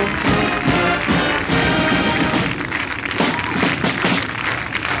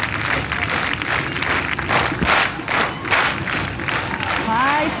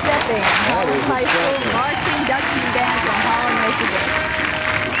 High stepping, Holland High School Marching Dutchman Band from Holland, Michigan.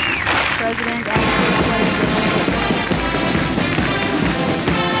 President of the legislature.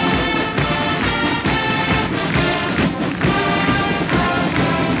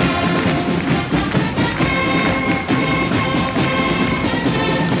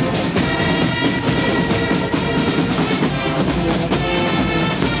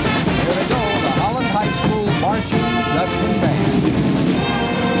 Here we go, the Holland High School Marching Dutchman Band.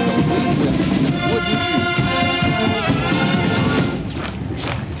 Complete with wooden shoes.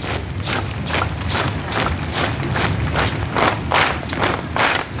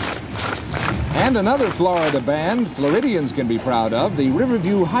 And another Florida band Floridians can be proud of, the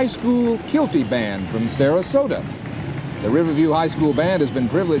Riverview High School Kilty Band from Sarasota. The Riverview High School Band has been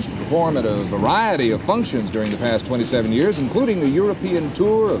privileged to perform at a variety of functions during the past 27 years, including a European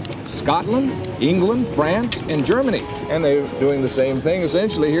tour of Scotland, England, France, and Germany. And they're doing the same thing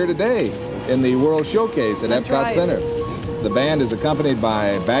essentially here today in the World Showcase at EPCOT Center. The band is accompanied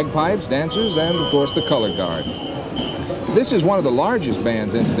by bagpipes, dancers, and of course the color guard. This is one of the largest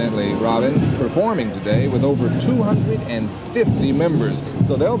bands, incidentally, Robin, performing today with over 250 members.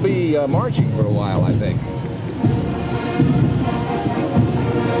 So they'll be marching for a while, I think.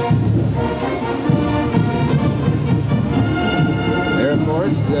 There, of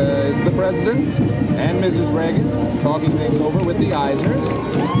course, is the President and Mrs. Reagan talking things over with the Eisners.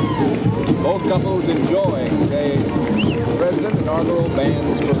 Both couples enjoying today's President Inaugural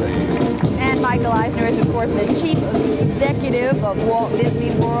Bands Parade. And Michael Eisner is, of course, the chief executive of Walt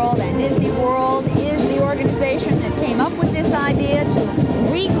Disney World, and Disney World is the organization that came up with this idea to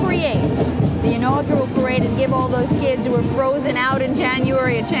recreate the inaugural parade and give all those kids who were frozen out in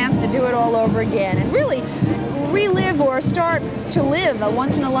January a chance to do it all over again and really relive or start to live a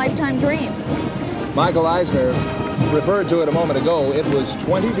once-in-a-lifetime dream. Michael Eisner referred to it a moment ago. It was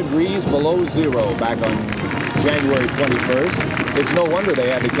 20 degrees below zero back on January 21st. It's no wonder they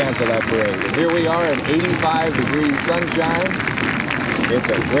had to cancel that parade. And here we are in 85 degrees sunshine. It's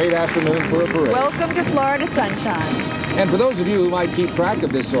a great afternoon for a parade. Welcome to Florida sunshine. And for those of you who might keep track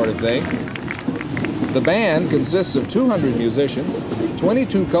of this sort of thing, the band consists of 200 musicians,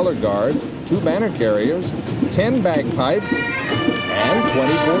 22 color guards, 2 banner carriers, 10 bagpipes, and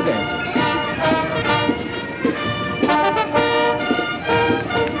 24 dancers.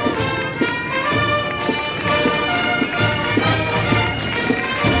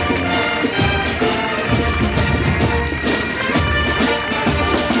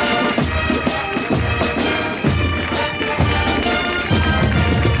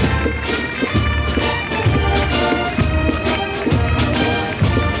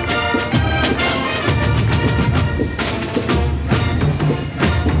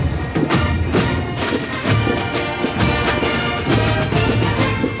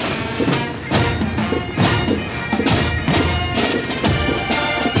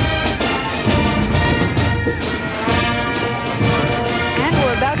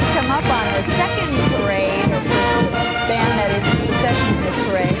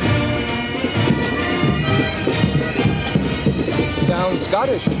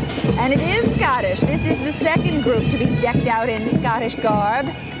 Scottish. And it is Scottish. This is the second group to be decked out in Scottish garb.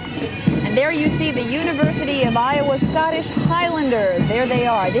 And there you see the University of Iowa Scottish Highlanders. There they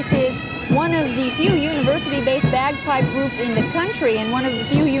are. This is one of the few university-based bagpipe groups in the country and one of the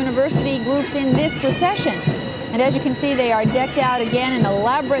few university groups in this procession. And as you can see, they are decked out again in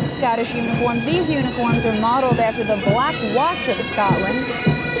elaborate Scottish uniforms. These uniforms are modeled after the Black Watch of Scotland.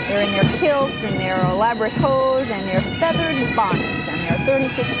 They're in their kilts and their elaborate hose and their feathered bonnets. And there are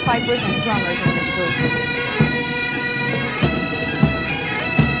 36 pipers and drummers in this group.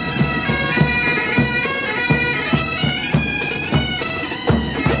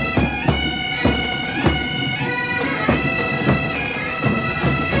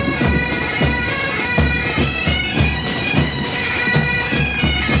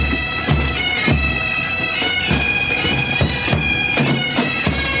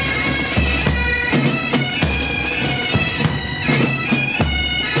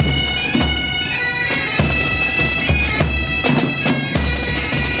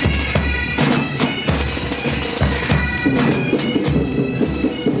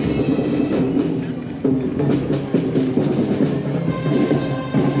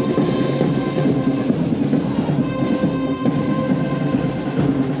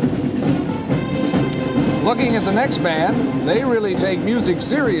 Looking at the next band, they really take music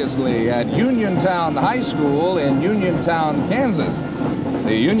seriously at Uniontown High School in Uniontown, Kansas.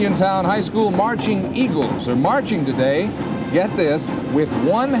 The Uniontown High School Marching Eagles are marching today, get this, with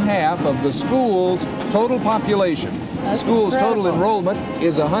 1/2 of the school's total population. The school's total enrollment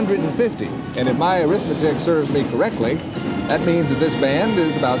is 150, and if my arithmetic serves me correctly, that means that this band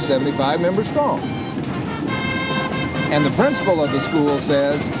is about 75 members strong. And the principal of the school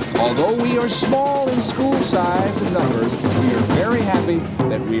says, although we are small in school size and numbers, we are very happy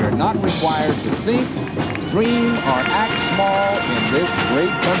that we are not required to think, dream, or act small in this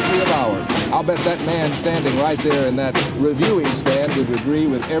great country of ours. I'll bet that man standing right there in that reviewing stand would agree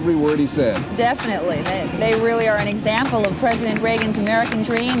with every word he said. Definitely. They really are an example of President Reagan's American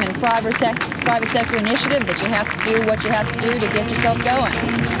dream and private sector initiative, that you have to do what you have to do to get yourself going.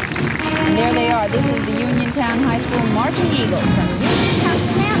 And there they are. This is the Uniontown High School Marching Eagles from Uniontown,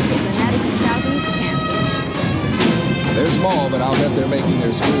 Kansas, and that is in southeast Kansas. They're small, but I'll bet they're making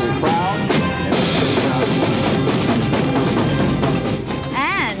their school proud.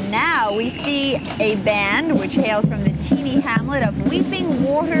 And now we see a band which hails from the teeny hamlet of Weeping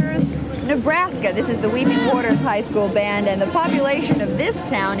Waters, Nebraska. This is the Weeping Waters High School Band, and the population of this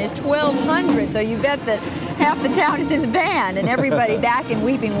town is 1,200, so you bet that half the town is in the band, and everybody back in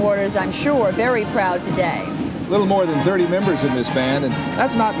Weeping Waters, I'm sure, very proud today. A little more than 30 members in this band, and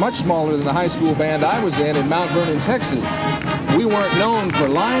that's not much smaller than the high school band I was in Mount Vernon, Texas. We weren't known for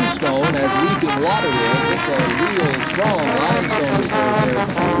limestone as Weeping Water is. It's a real strong limestone is there,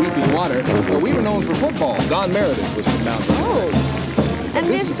 Weeping Water. But we were known for football. Don Meredith was from Mount Vernon. Oh. And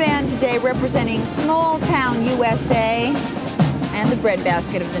this band today representing small town USA and the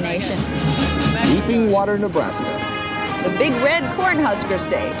breadbasket of the nation. Weeping Water, Nebraska. The Big Red Cornhusker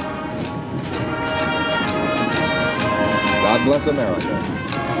State. God bless America.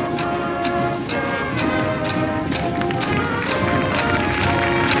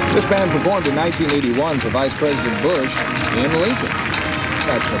 This band performed in 1981 for Vice President Bush in Lincoln.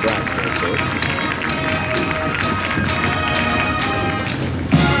 That's Nebraska, of course.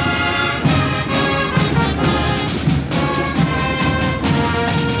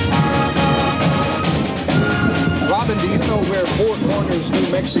 Do you know where Four Corners, New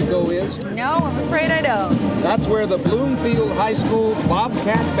Mexico is? No, I'm afraid I don't. That's where the Bloomfield High School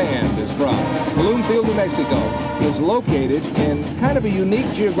Bobcat Band is from. Bloomfield, New Mexico is located in kind of a unique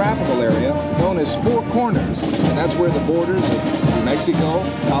geographical area known as Four Corners. And that's where the borders of New Mexico,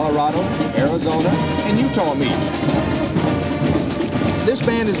 Colorado, Arizona, and Utah meet. This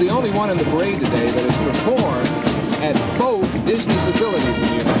band is the only one in the parade today that has performed at both Disney facilities in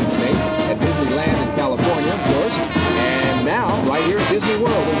the United States, at Disneyland in California, of course, and now right here at Disney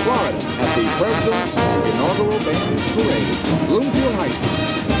World in Florida at the President's Inaugural Band Parade, Bloomfield High School,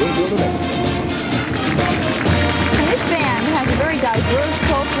 Bloomfield, New Mexico. And this band has a very diverse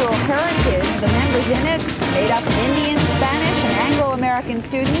cultural heritage. The members in it made up of Indian, Spanish, and Anglo-American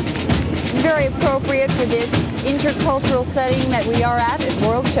students. Very appropriate for this intercultural setting that we are at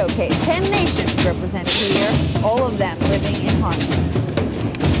World Showcase. 10 nations represented here, all of them living in harmony.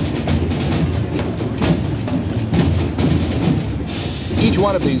 Each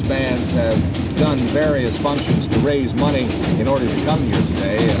one of these bands have done various functions to raise money in order to come here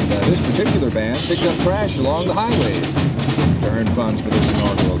today, and this particular band picked up trash along the highways to earn funds for this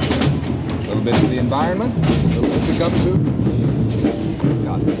inaugural trip. A little bit for the environment, a little bit to come to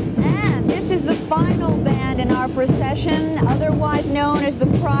procession, otherwise known as the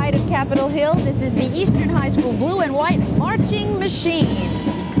Pride of Capitol Hill. This is the Eastern High School Blue and White Marching Machine.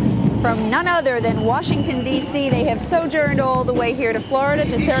 From none other than Washington, D.C., they have sojourned all the way here to Florida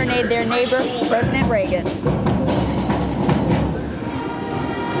to serenade their neighbor, President Reagan.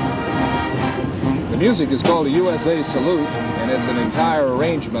 The music is called the USA Salute, and it's an entire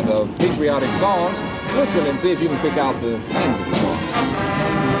arrangement of patriotic songs. Listen and see if you can pick out the names of the songs.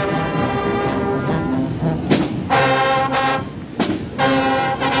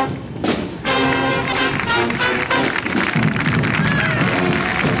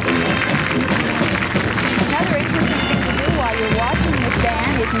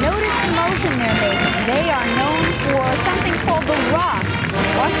 Notice the motion they're making. They are known for something called the rock.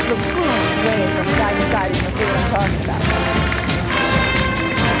 Watch the plumes wave from side to side and you'll see what I'm talking about.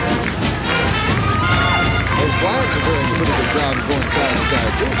 Those flags are doing a pretty good job of going side to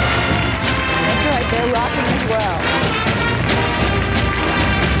side, too. That's right, they're rocking as well.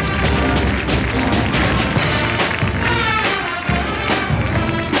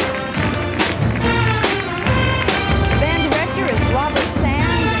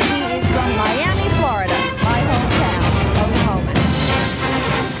 Miami, Florida, my hometown of Homan.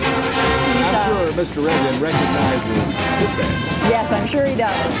 I'm sure Mr. Reagan recognizes this band. Yes, I'm sure he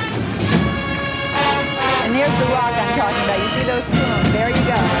does. And there's the rock I'm talking about. You see those plumes? There you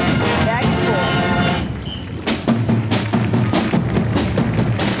go. Back and forth.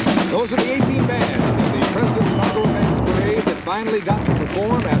 Those are the 18 bands in the President's Inaugural Men's Parade that finally got to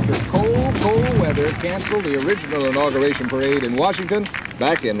perform after cold, cold weather canceled the original inauguration parade in Washington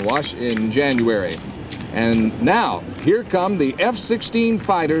back in January. And now, here come the F-16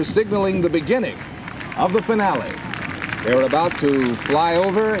 fighters signaling the beginning of the finale. They're about to fly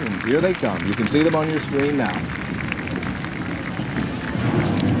over, and here they come. You can see them on your screen now.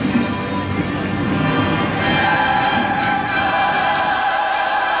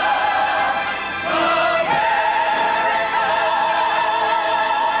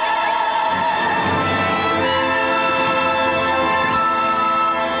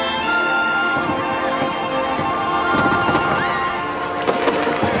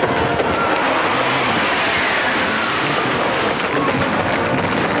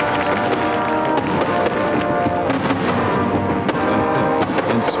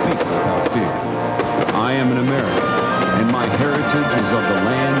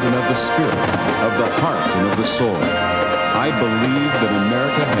 I believe that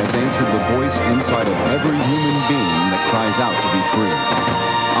America has answered the voice inside of every human being that cries out to be free.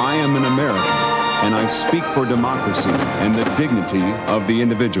 I am an American, and I speak for democracy and the dignity of the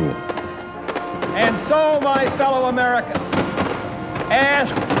individual. And so, my fellow Americans,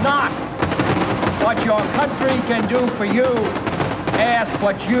 ask not what your country can do for you, ask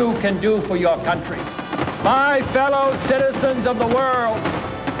what you can do for your country. My fellow citizens of the world,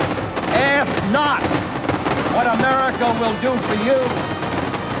 ask not what America will do for you,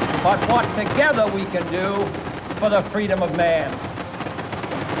 but what together we can do for the freedom of man.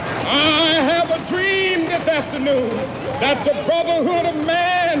 I have a dream this afternoon that the brotherhood of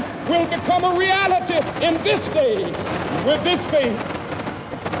man will become a reality in this day with this faith.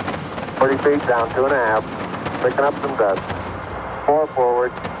 40 feet down, 2.5, picking up some dust. 4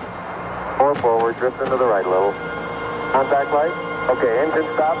 forward, drift into the right a little. Contact light. Okay, engine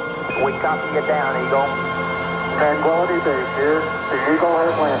stop. We copy you down, Eagle. Tranquility Base here. The Eagle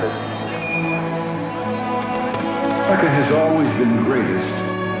has landed. America has always been greatest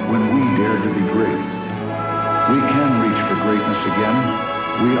when we dare to be great. We can reach for greatness again.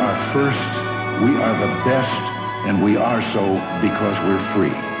 We are first, we are the best, and we are so because we're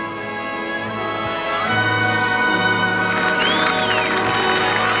free.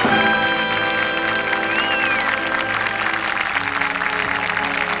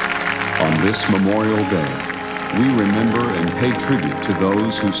 On this Memorial Day, we remember and pay tribute to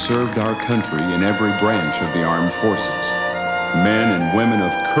those who served our country in every branch of the armed forces. Men and women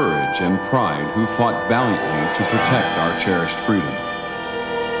of courage and pride who fought valiantly to protect our cherished freedom.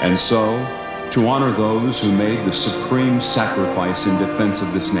 And so, to honor those who made the supreme sacrifice in defense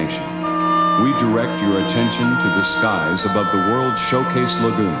of this nation, we direct your attention to the skies above the World Showcase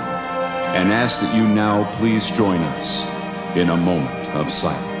Lagoon and ask that you now please join us in a moment of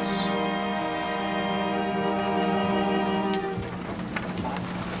silence.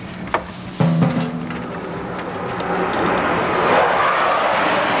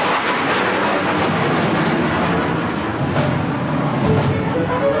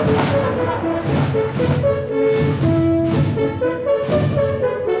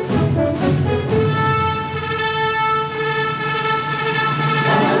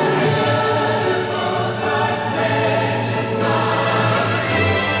 Stand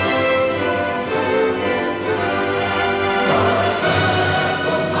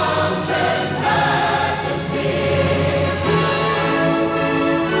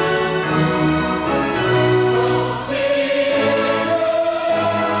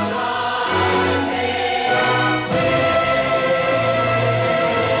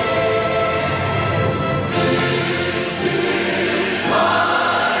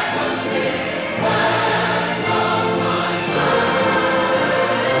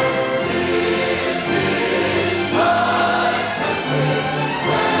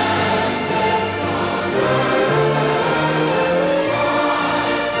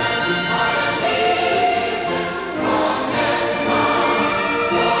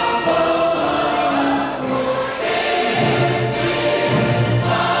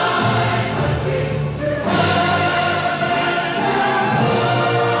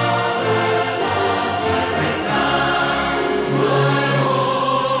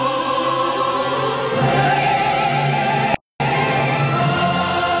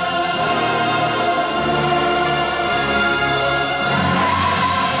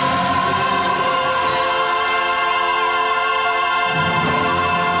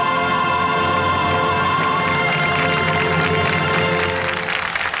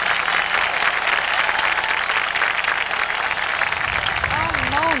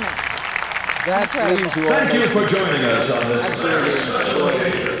That leaves you Thank you almost for joining us on this absolutely special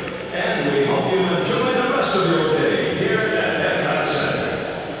occasion. And we hope you enjoy the rest of your day here at EPCOT Center.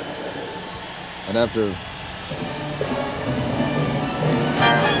 And after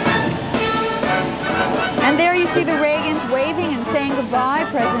And there you see the Reagans waving and saying goodbye.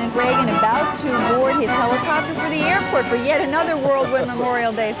 President Reagan about to board his helicopter for the airport for yet another Worldwood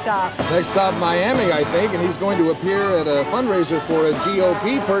Memorial Day stop. next stop, Miami, I think, and he's going to appear at a fundraiser for a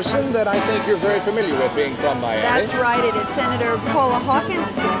GOP person that I think you're very familiar with, being from Miami. That's right. It is Senator Paula Hawkins.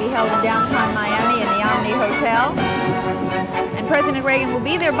 It's going to be held in downtown Miami in the Omni Hotel. And President Reagan will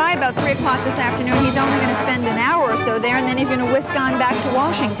be there by about 3 o'clock this afternoon. He's only going to spend an hour or so there, and then he's going to whisk on back to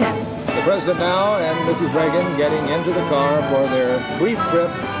Washington. The President now and Mrs. Reagan getting into the car for their brief trip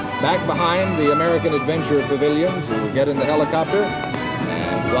back behind the American Adventure Pavilion to get in the helicopter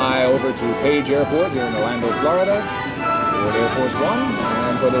and fly over to Page Airport here in Orlando, Florida, for Air Force One,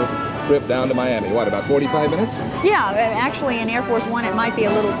 and for the trip down to Miami. What, about 45 minutes? Yeah, actually in Air Force One it might be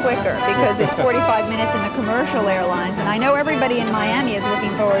a little quicker because it's 45 minutes in the commercial airlines, and I know everybody in Miami is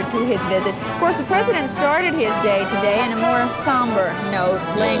looking forward to his visit. Of course, the President started his day today in a more somber note,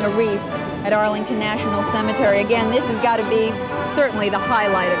 laying a wreath at Arlington National Cemetery. Again, this has got to be certainly the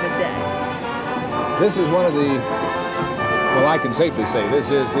highlight of his day. This is one of the, well, I can safely say this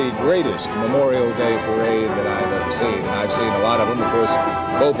is the greatest Memorial Day parade that I've ever seen. And I've seen a lot of them. Of course,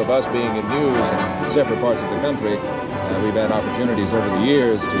 both of us being in news in separate parts of the country, we've had opportunities over the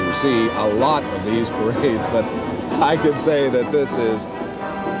years to see a lot of these parades. But I can say that this is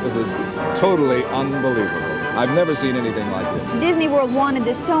totally unbelievable. I've never seen anything like this. Disney World wanted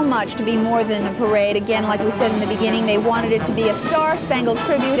this so much to be more than a parade. Again, like we said in the beginning, they wanted it to be a star-spangled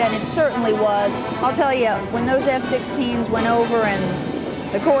tribute, and it certainly was. I'll tell you, when those F-16s went over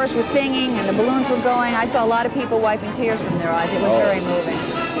and the chorus was singing and the balloons were going, I saw a lot of people wiping tears from their eyes. It was very moving.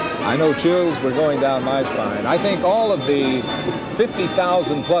 I know chills were going down my spine. I think all of the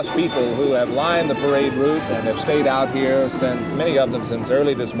 50,000 plus people who have lined the parade route and have stayed out here since, many of them since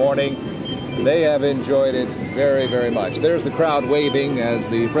early this morning, they have enjoyed it very, very much. There's the crowd waving as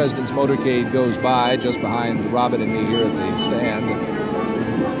the President's motorcade goes by just behind Robin and me here at the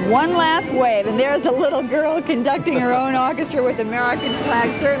stand. One last wave, and there's a little girl conducting her own orchestra with American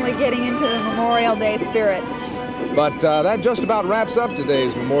flags, certainly getting into the Memorial Day spirit. But that just about wraps up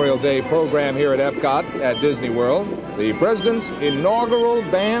today's Memorial Day program here at EPCOT at Disney World, the President's inaugural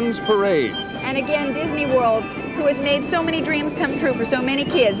Bands Parade. And again, Disney World, who has made so many dreams come true for so many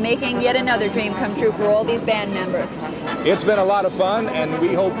kids, making yet another dream come true for all these band members. It's been a lot of fun, and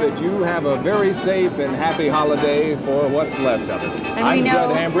we hope that you have a very safe and happy holiday for what's left of it. And I'm we know,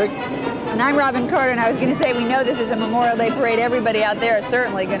 Judd Hambrick. And I'm Robin Carter, and I was going to say, we know this is a Memorial Day parade everybody out there is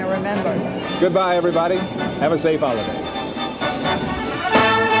certainly going to remember. Goodbye, everybody. Have a safe holiday.